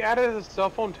 Dude, they added a cell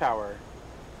phone tower.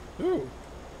 Ooh.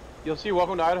 You'll see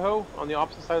Welcome to Idaho on the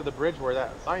opposite side of the bridge where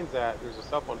that sign's at. There's a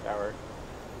cell phone tower.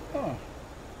 Huh.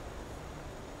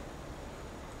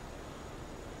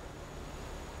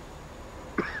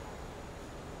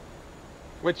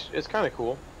 Which is kind of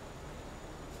cool.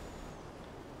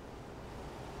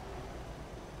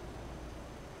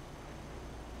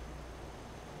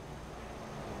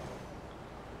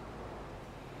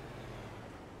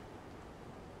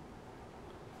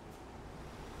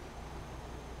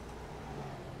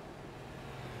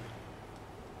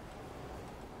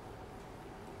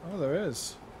 Oh, there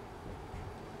is.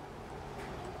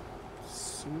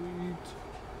 Sweet.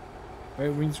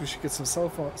 It means we should get some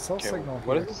cell Okay, signal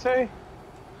what here. does it say? It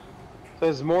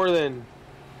says more than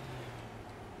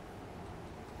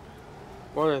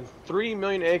 3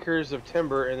 million acres of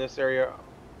timber in this area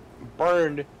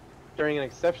burned during an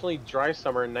exceptionally dry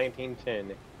summer in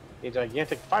 1910. A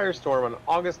gigantic firestorm on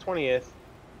August 20th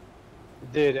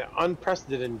did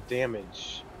unprecedented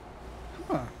damage.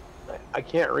 Huh. I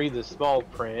can't read the small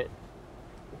print.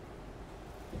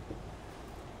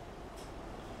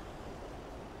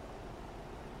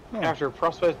 Huh. After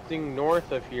prospecting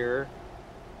north of here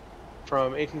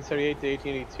from 1878 to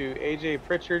 1882, A.J.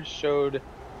 Pritchard showed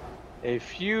a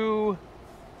few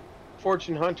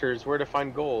fortune hunters where to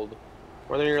find gold.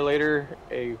 More than a year later,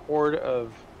 a horde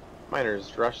of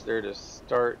miners rushed there to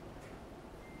start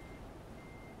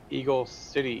Eagle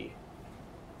City.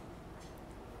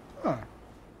 Huh.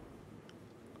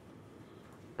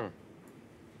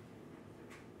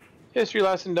 History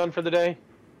lesson done for the day.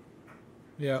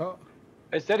 Yeah.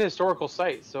 It said historical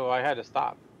site, so I had to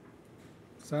stop.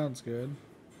 Sounds good.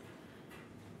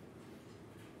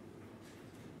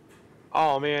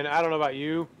 Oh man, I don't know about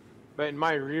you, but in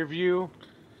my rear view,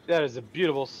 that is a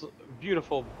beautiful,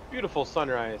 beautiful, beautiful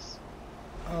sunrise.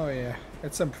 Oh yeah,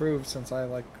 it's improved since I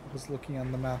was looking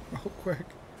on the map real quick.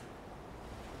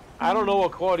 I don't know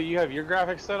what quality you have your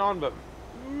graphics set on, but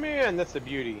man, that's a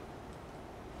beauty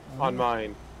on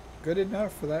mine. Good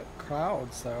enough for that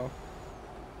clouds though.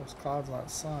 Those clouds,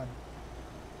 not sun.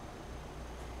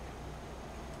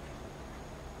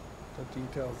 The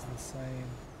detail's insane.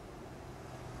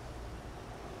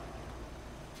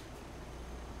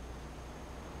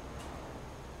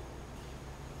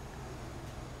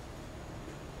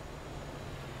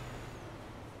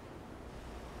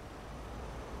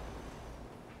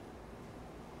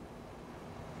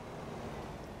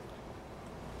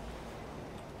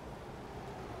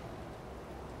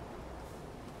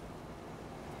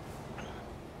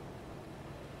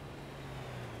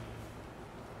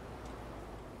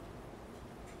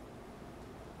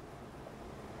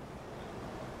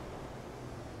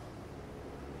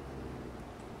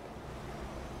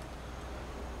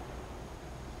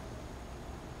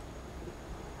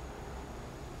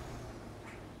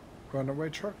 Runaway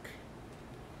truck.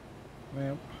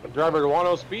 Yep. The driver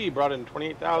Wano Speed brought in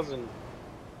 28,000.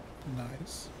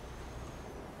 Nice.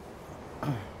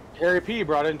 Harry P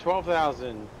brought in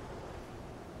 12,000.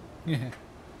 Yeah.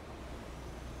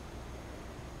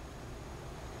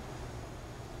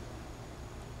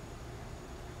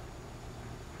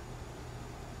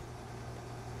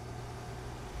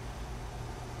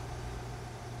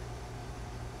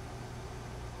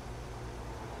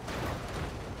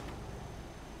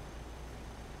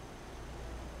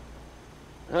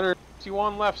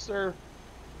 $151 left, sir.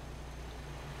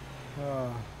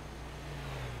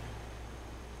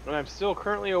 And I'm still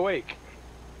currently awake.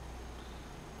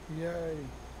 Yay.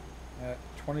 At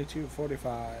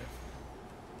 22:45.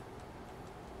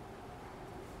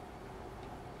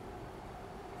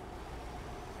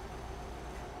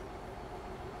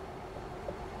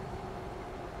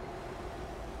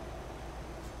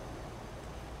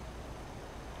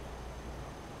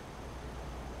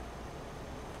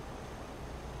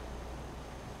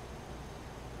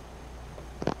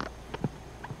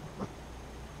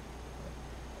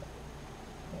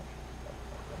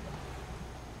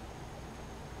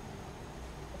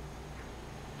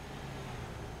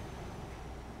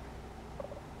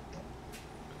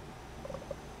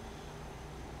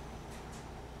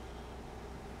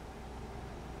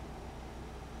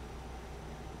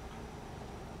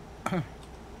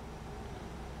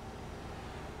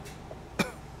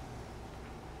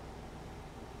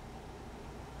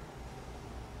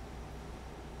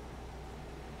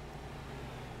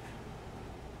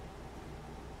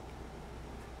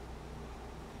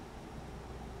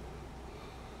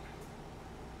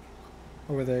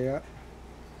 Over there yet?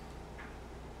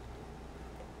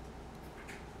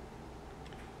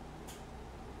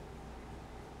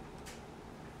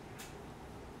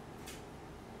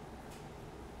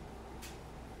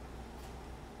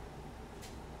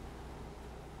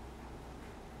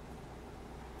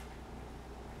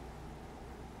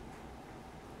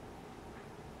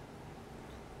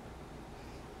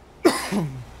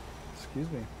 Excuse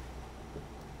me.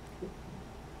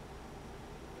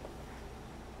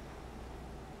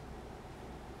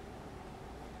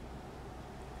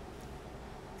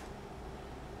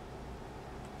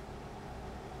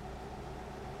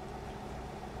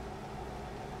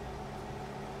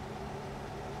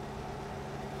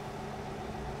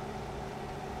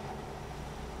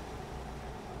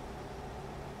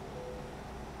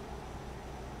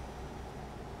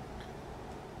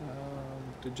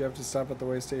 Did you have to stop at the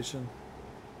way station?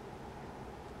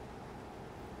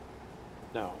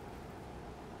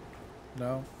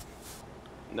 No?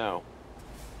 No.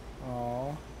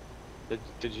 Oh.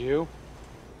 Did you?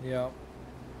 Yep.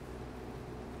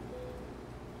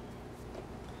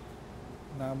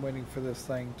 Now I'm waiting for this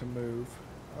thing to move.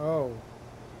 Oh.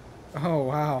 Oh,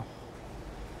 wow.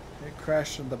 It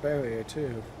crashed in the barrier,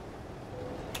 too.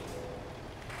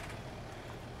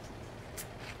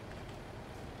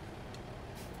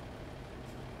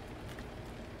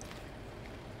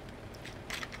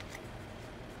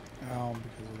 Oh,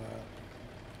 because of that.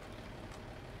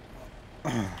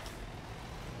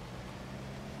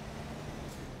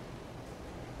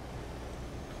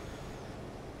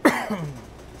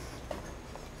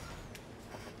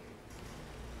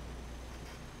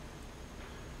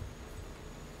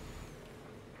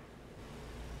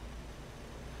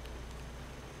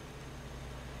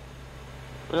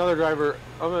 Another driver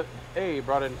of A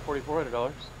brought in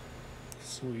 $4,400.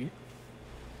 Sweet.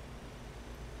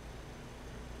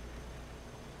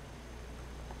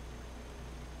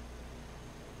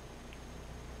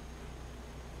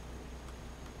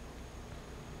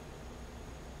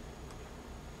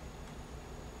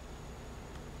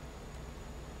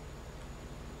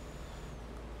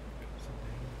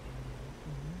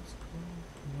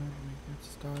 When we get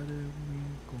started, we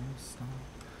gonna stop.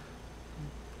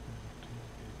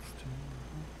 It's too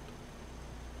hot.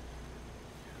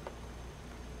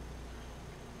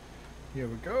 Here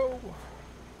we go.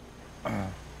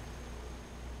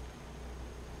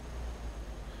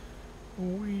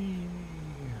 Wee.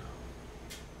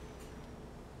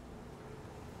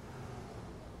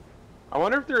 I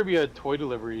wonder if there would be a toy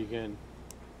delivery again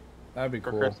That'd be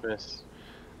for cool. Christmas.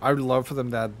 I would love for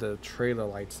them to add the trailer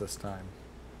lights this time.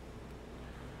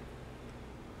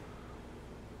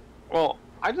 Well,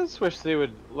 I just wish they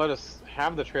would let us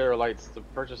have the trailer lights to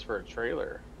purchase for a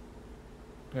trailer.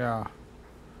 Yeah.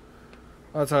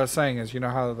 That's what I was saying is, you know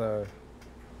how the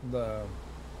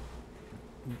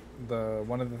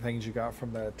one of the things you got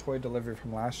from the toy delivery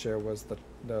from last year was the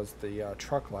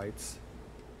truck lights.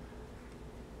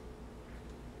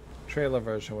 Trailer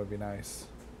version would be nice.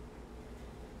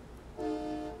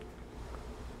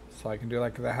 So I can do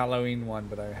like the Halloween one,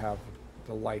 but I have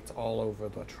the lights all over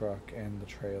the truck and the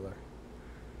trailer.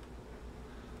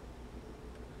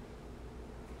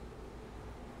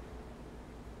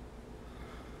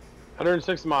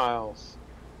 $106 miles.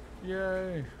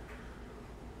 Yay!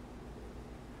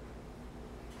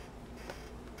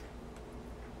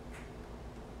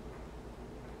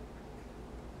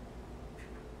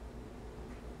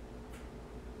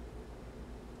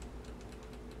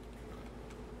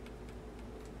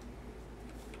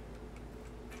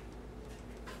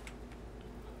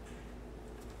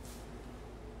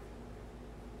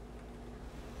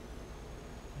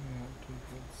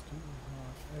 It's too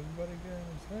hot. Everybody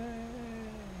goes, hey!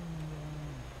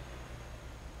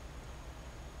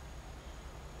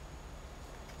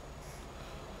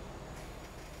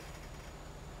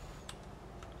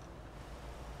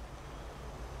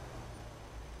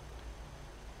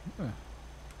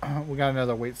 We got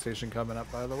another wait station coming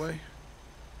up, by the way.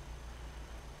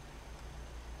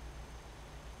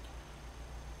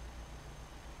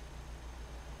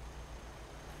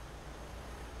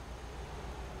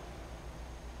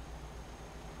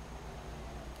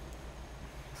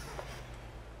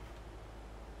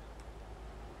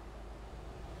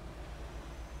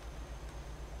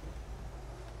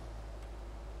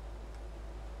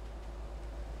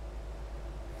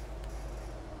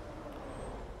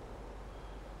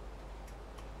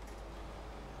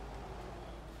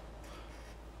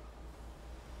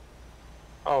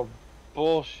 Oh,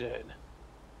 bullshit.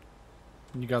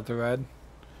 You got the red?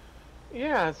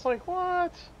 Yeah, it's like,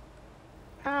 what?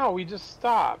 How? We just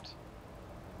stopped.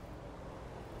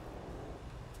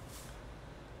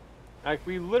 Like,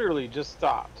 we literally just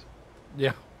stopped.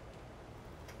 Yeah.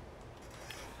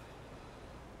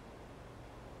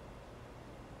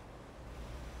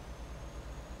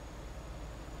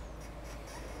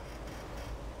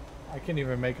 I can't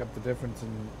even make up the difference in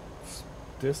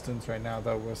distance right now,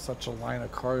 though, with such a line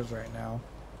of cars right now.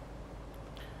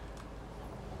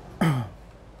 Yay.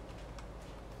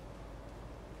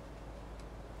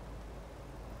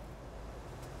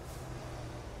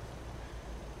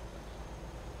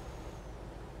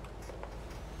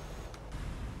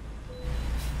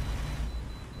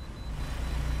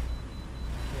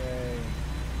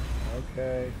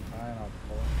 Okay, fine, I'll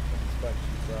pull into the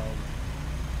inspection zone.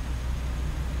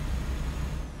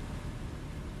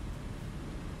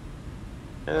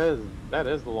 That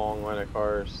is the long line of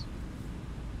cars.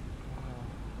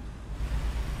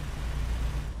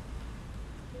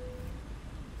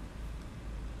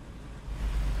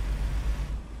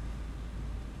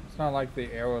 It's not like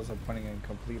the arrows are pointing in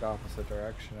complete opposite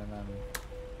direction and then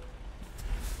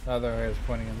the other way is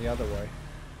pointing in the other way.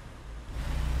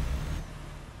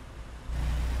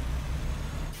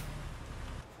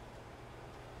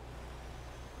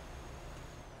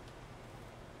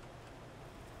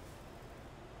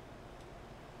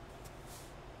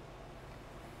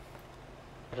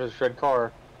 There's a red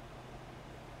car.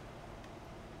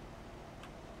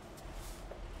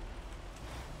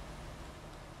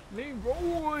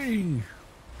 Leroy!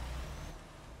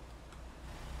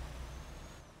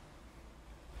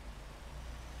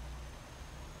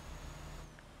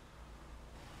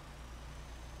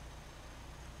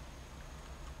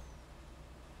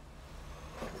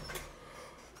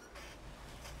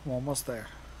 We're almost there.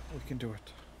 We can do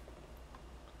it.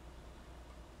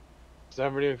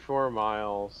 74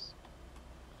 miles.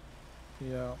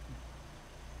 Yeah.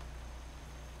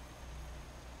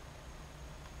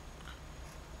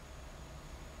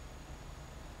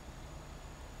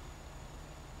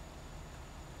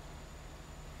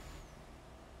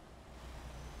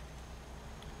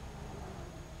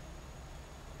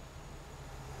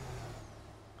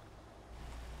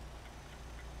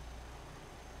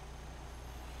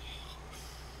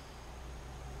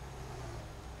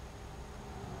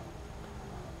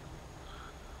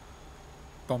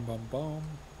 Bum bum bum.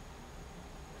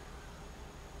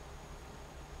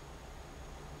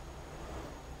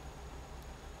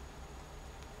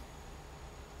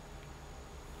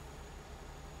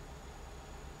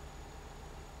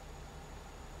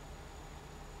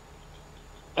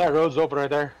 That road's open right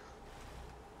there.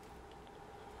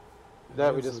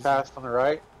 That we This just is- passed on the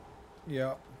right.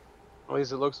 Yeah. At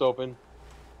least it looks open.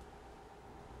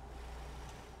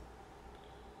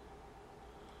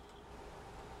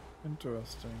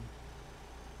 Interesting.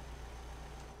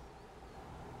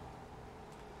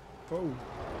 Whoa.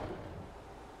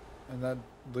 And that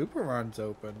looper run's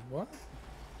open. What?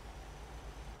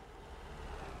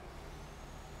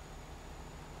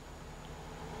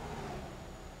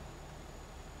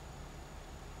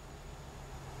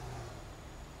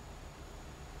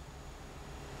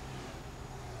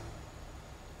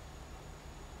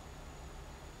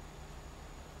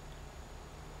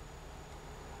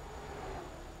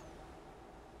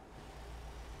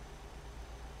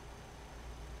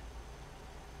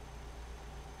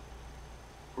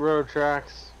 Road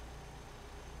tracks.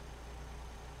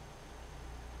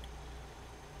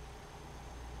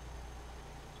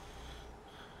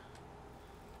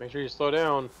 Make sure you slow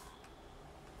down,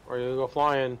 or you'll go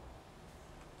flying.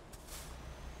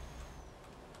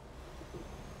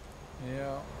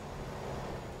 Yeah.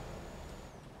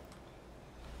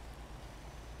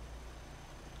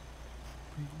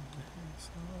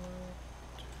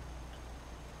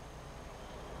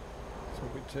 So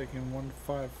we're taking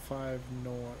 155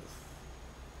 north.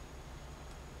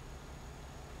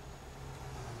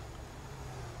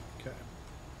 Okay.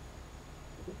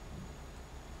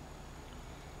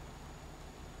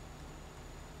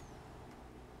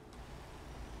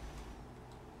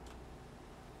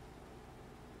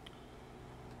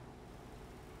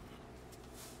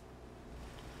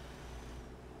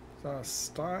 Is that a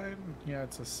sign? Yeah,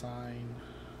 it's a sign.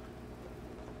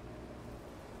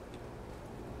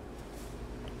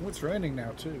 Oh, it's raining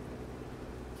now too.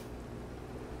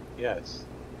 Yes.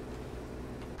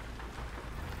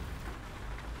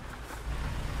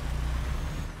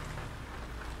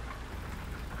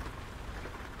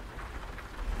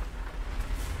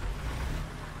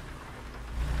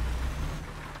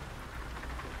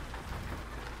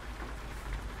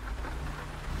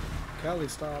 Kelly,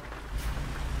 stop.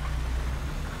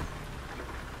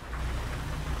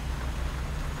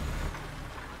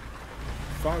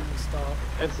 Foggy, stop.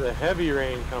 It's a heavy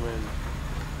rain coming.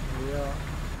 Yeah,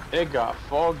 It got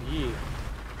foggy.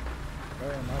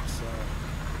 very much so.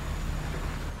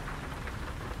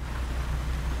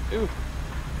 Ooh.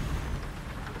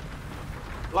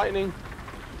 Lightning.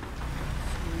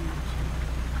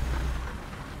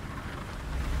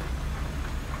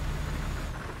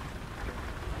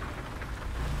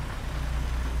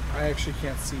 I actually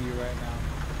can't see you right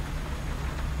now.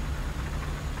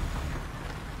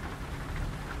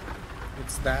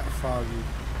 It's that foggy.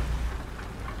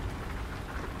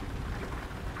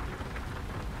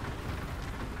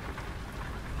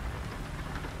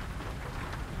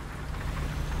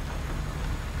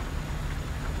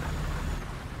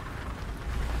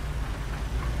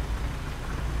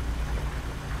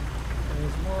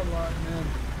 There's more lightning.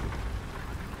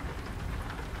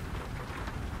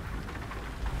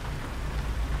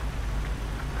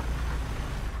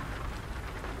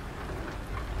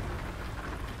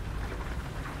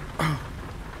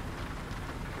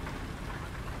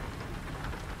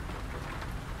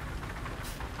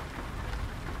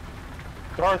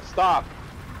 Garth, stop.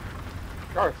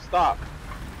 Garth, stop.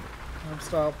 I'm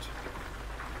stopped.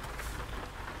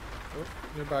 Oh,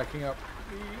 you're backing up.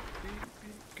 Beep, beep,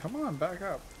 beep. Come on, back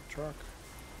up, truck.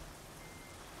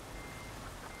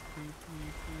 Beep,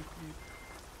 beep, beep,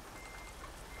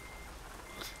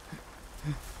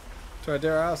 beep. Do I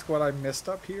dare ask what I missed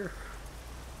up here?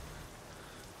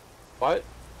 What?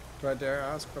 Do I dare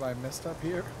ask what I missed up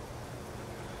here?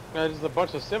 Just a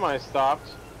bunch of semis stopped.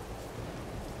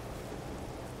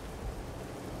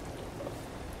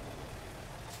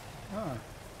 Huh.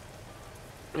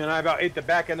 And I about ate the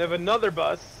back end of another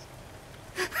bus.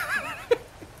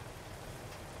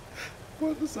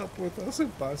 What is up with us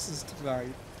and buses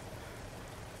tonight?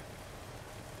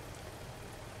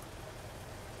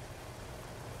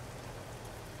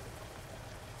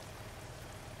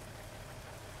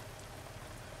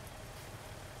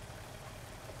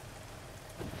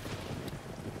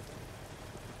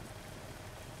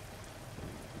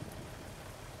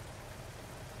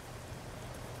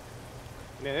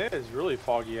 Man, it is really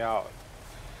foggy out.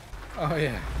 Oh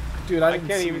yeah, dude, I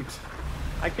can't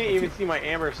even see my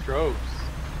amber strobes.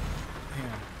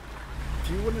 Man. If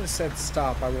you wouldn't have said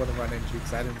stop, I would have run into you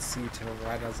because I didn't see till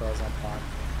right as I was on pod.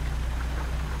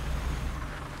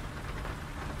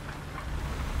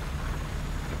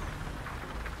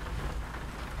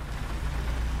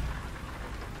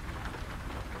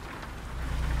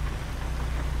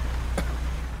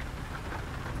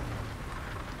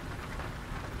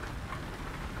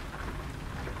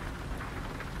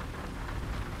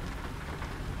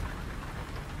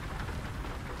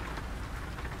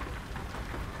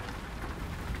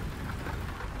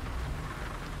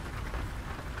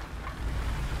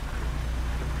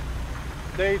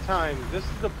 Daytime. This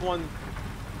is the one.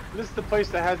 This is the place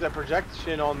that has that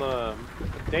projection on the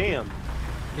dam.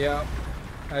 Yeah,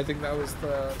 I think that was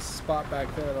the spot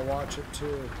back there to watch it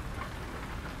too.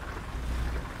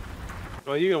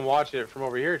 Well, you can watch it from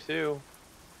over here too.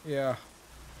 Yeah. Of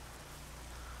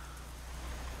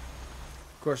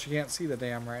course, you can't see the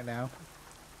dam right now.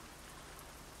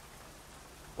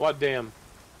 What dam?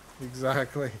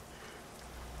 Exactly.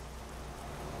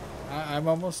 I'm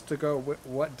almost to go.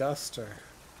 What duster?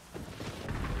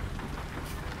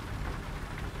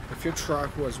 If your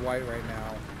truck was white right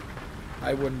now,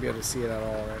 I wouldn't be able to see it at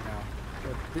all right now.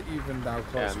 But even how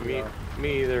close we are.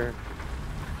 Me either.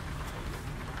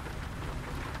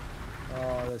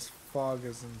 Oh, this fog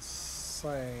is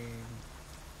insane.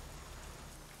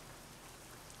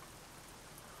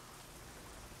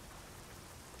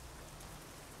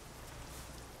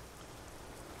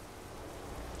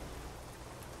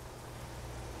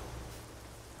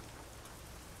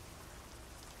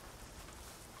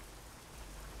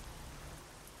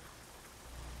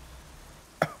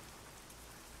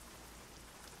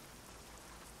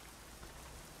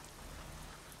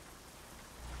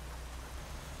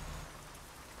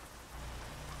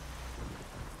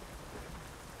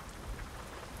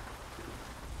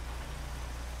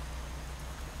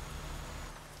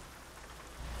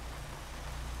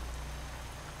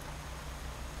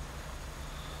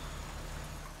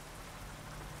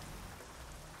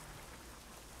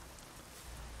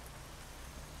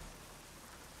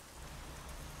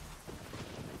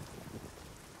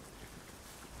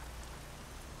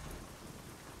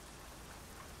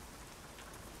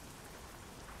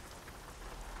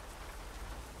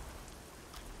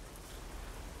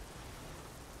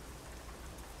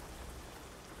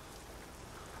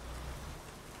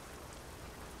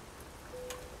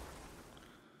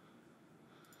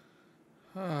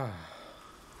 Ah.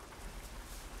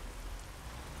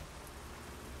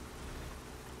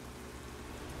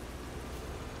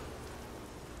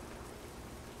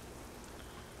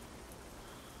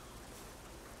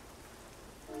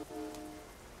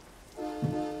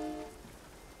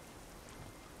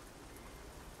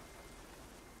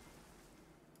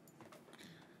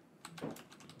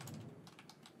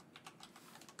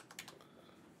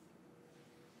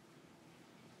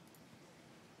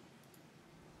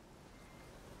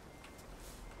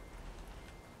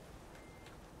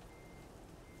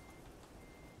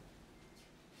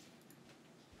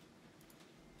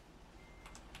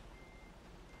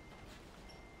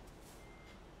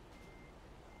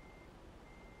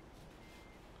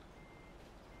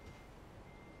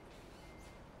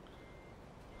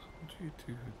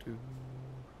 Do.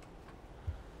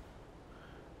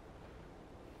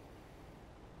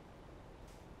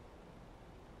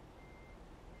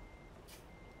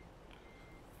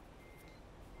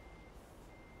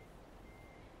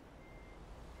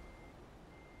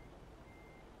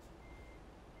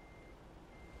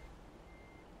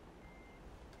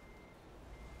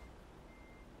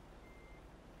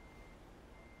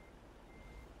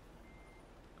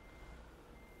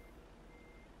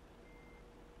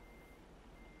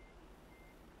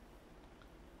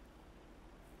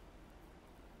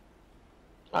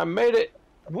 I made it.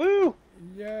 Woo!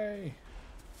 Yay.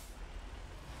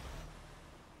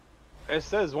 It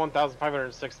says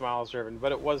 1,506 miles driven,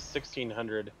 but it was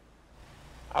 1,600.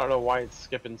 I don't know why it's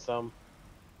skipping some.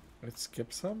 It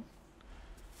skipped some?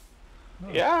 Oh.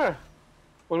 Yeah.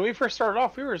 When we first started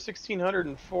off, we were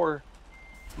 1,604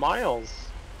 miles.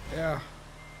 Yeah.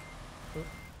 Oh,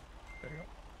 there you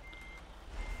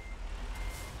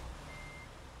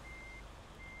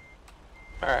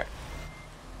go. Alright.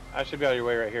 I should be out of your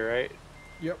way right here, right?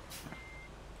 Yep.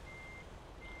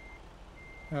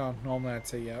 Oh, normally I'd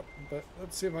say yep, but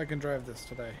let's see if I can drive this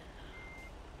today.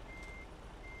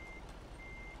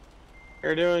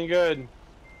 You're doing good.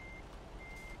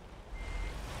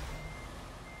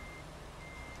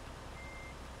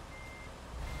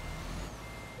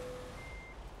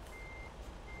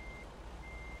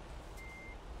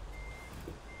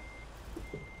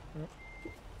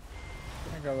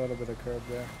 I got a little bit of curb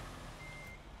there.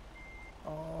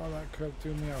 Oh, that curb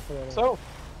threw me off a little. So,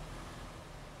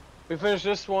 we finished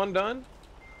this one done.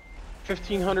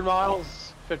 1,500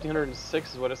 miles.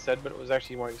 1,506 is what it said, but it was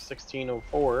actually more like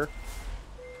 1,604.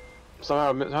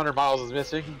 Somehow 100 miles is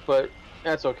missing, but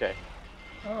that's okay.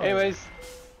 Oh. Anyways,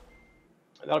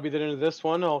 that'll be the end of this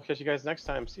one. I'll catch you guys next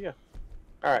time. See ya.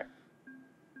 Alright.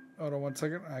 Hold on 1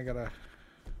 second. I gotta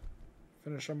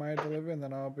finish on my delivery and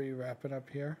then I'll be wrapping up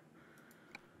here.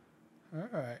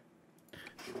 Alright.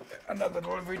 Another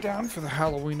delivery down for the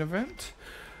Halloween event.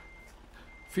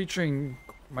 Featuring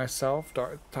myself,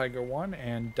 Darth Tiger 1,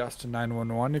 and Dustin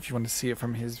 911. If you want to see it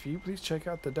from his view, please check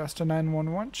out the Dustin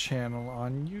 911 channel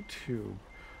on YouTube.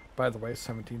 By the way,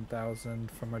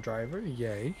 17,000 from a driver.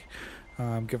 Yay.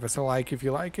 Give us a like if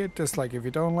you like it, dislike if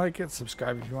you don't like it,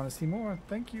 subscribe if you want to see more.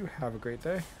 Thank you. Have a great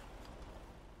day.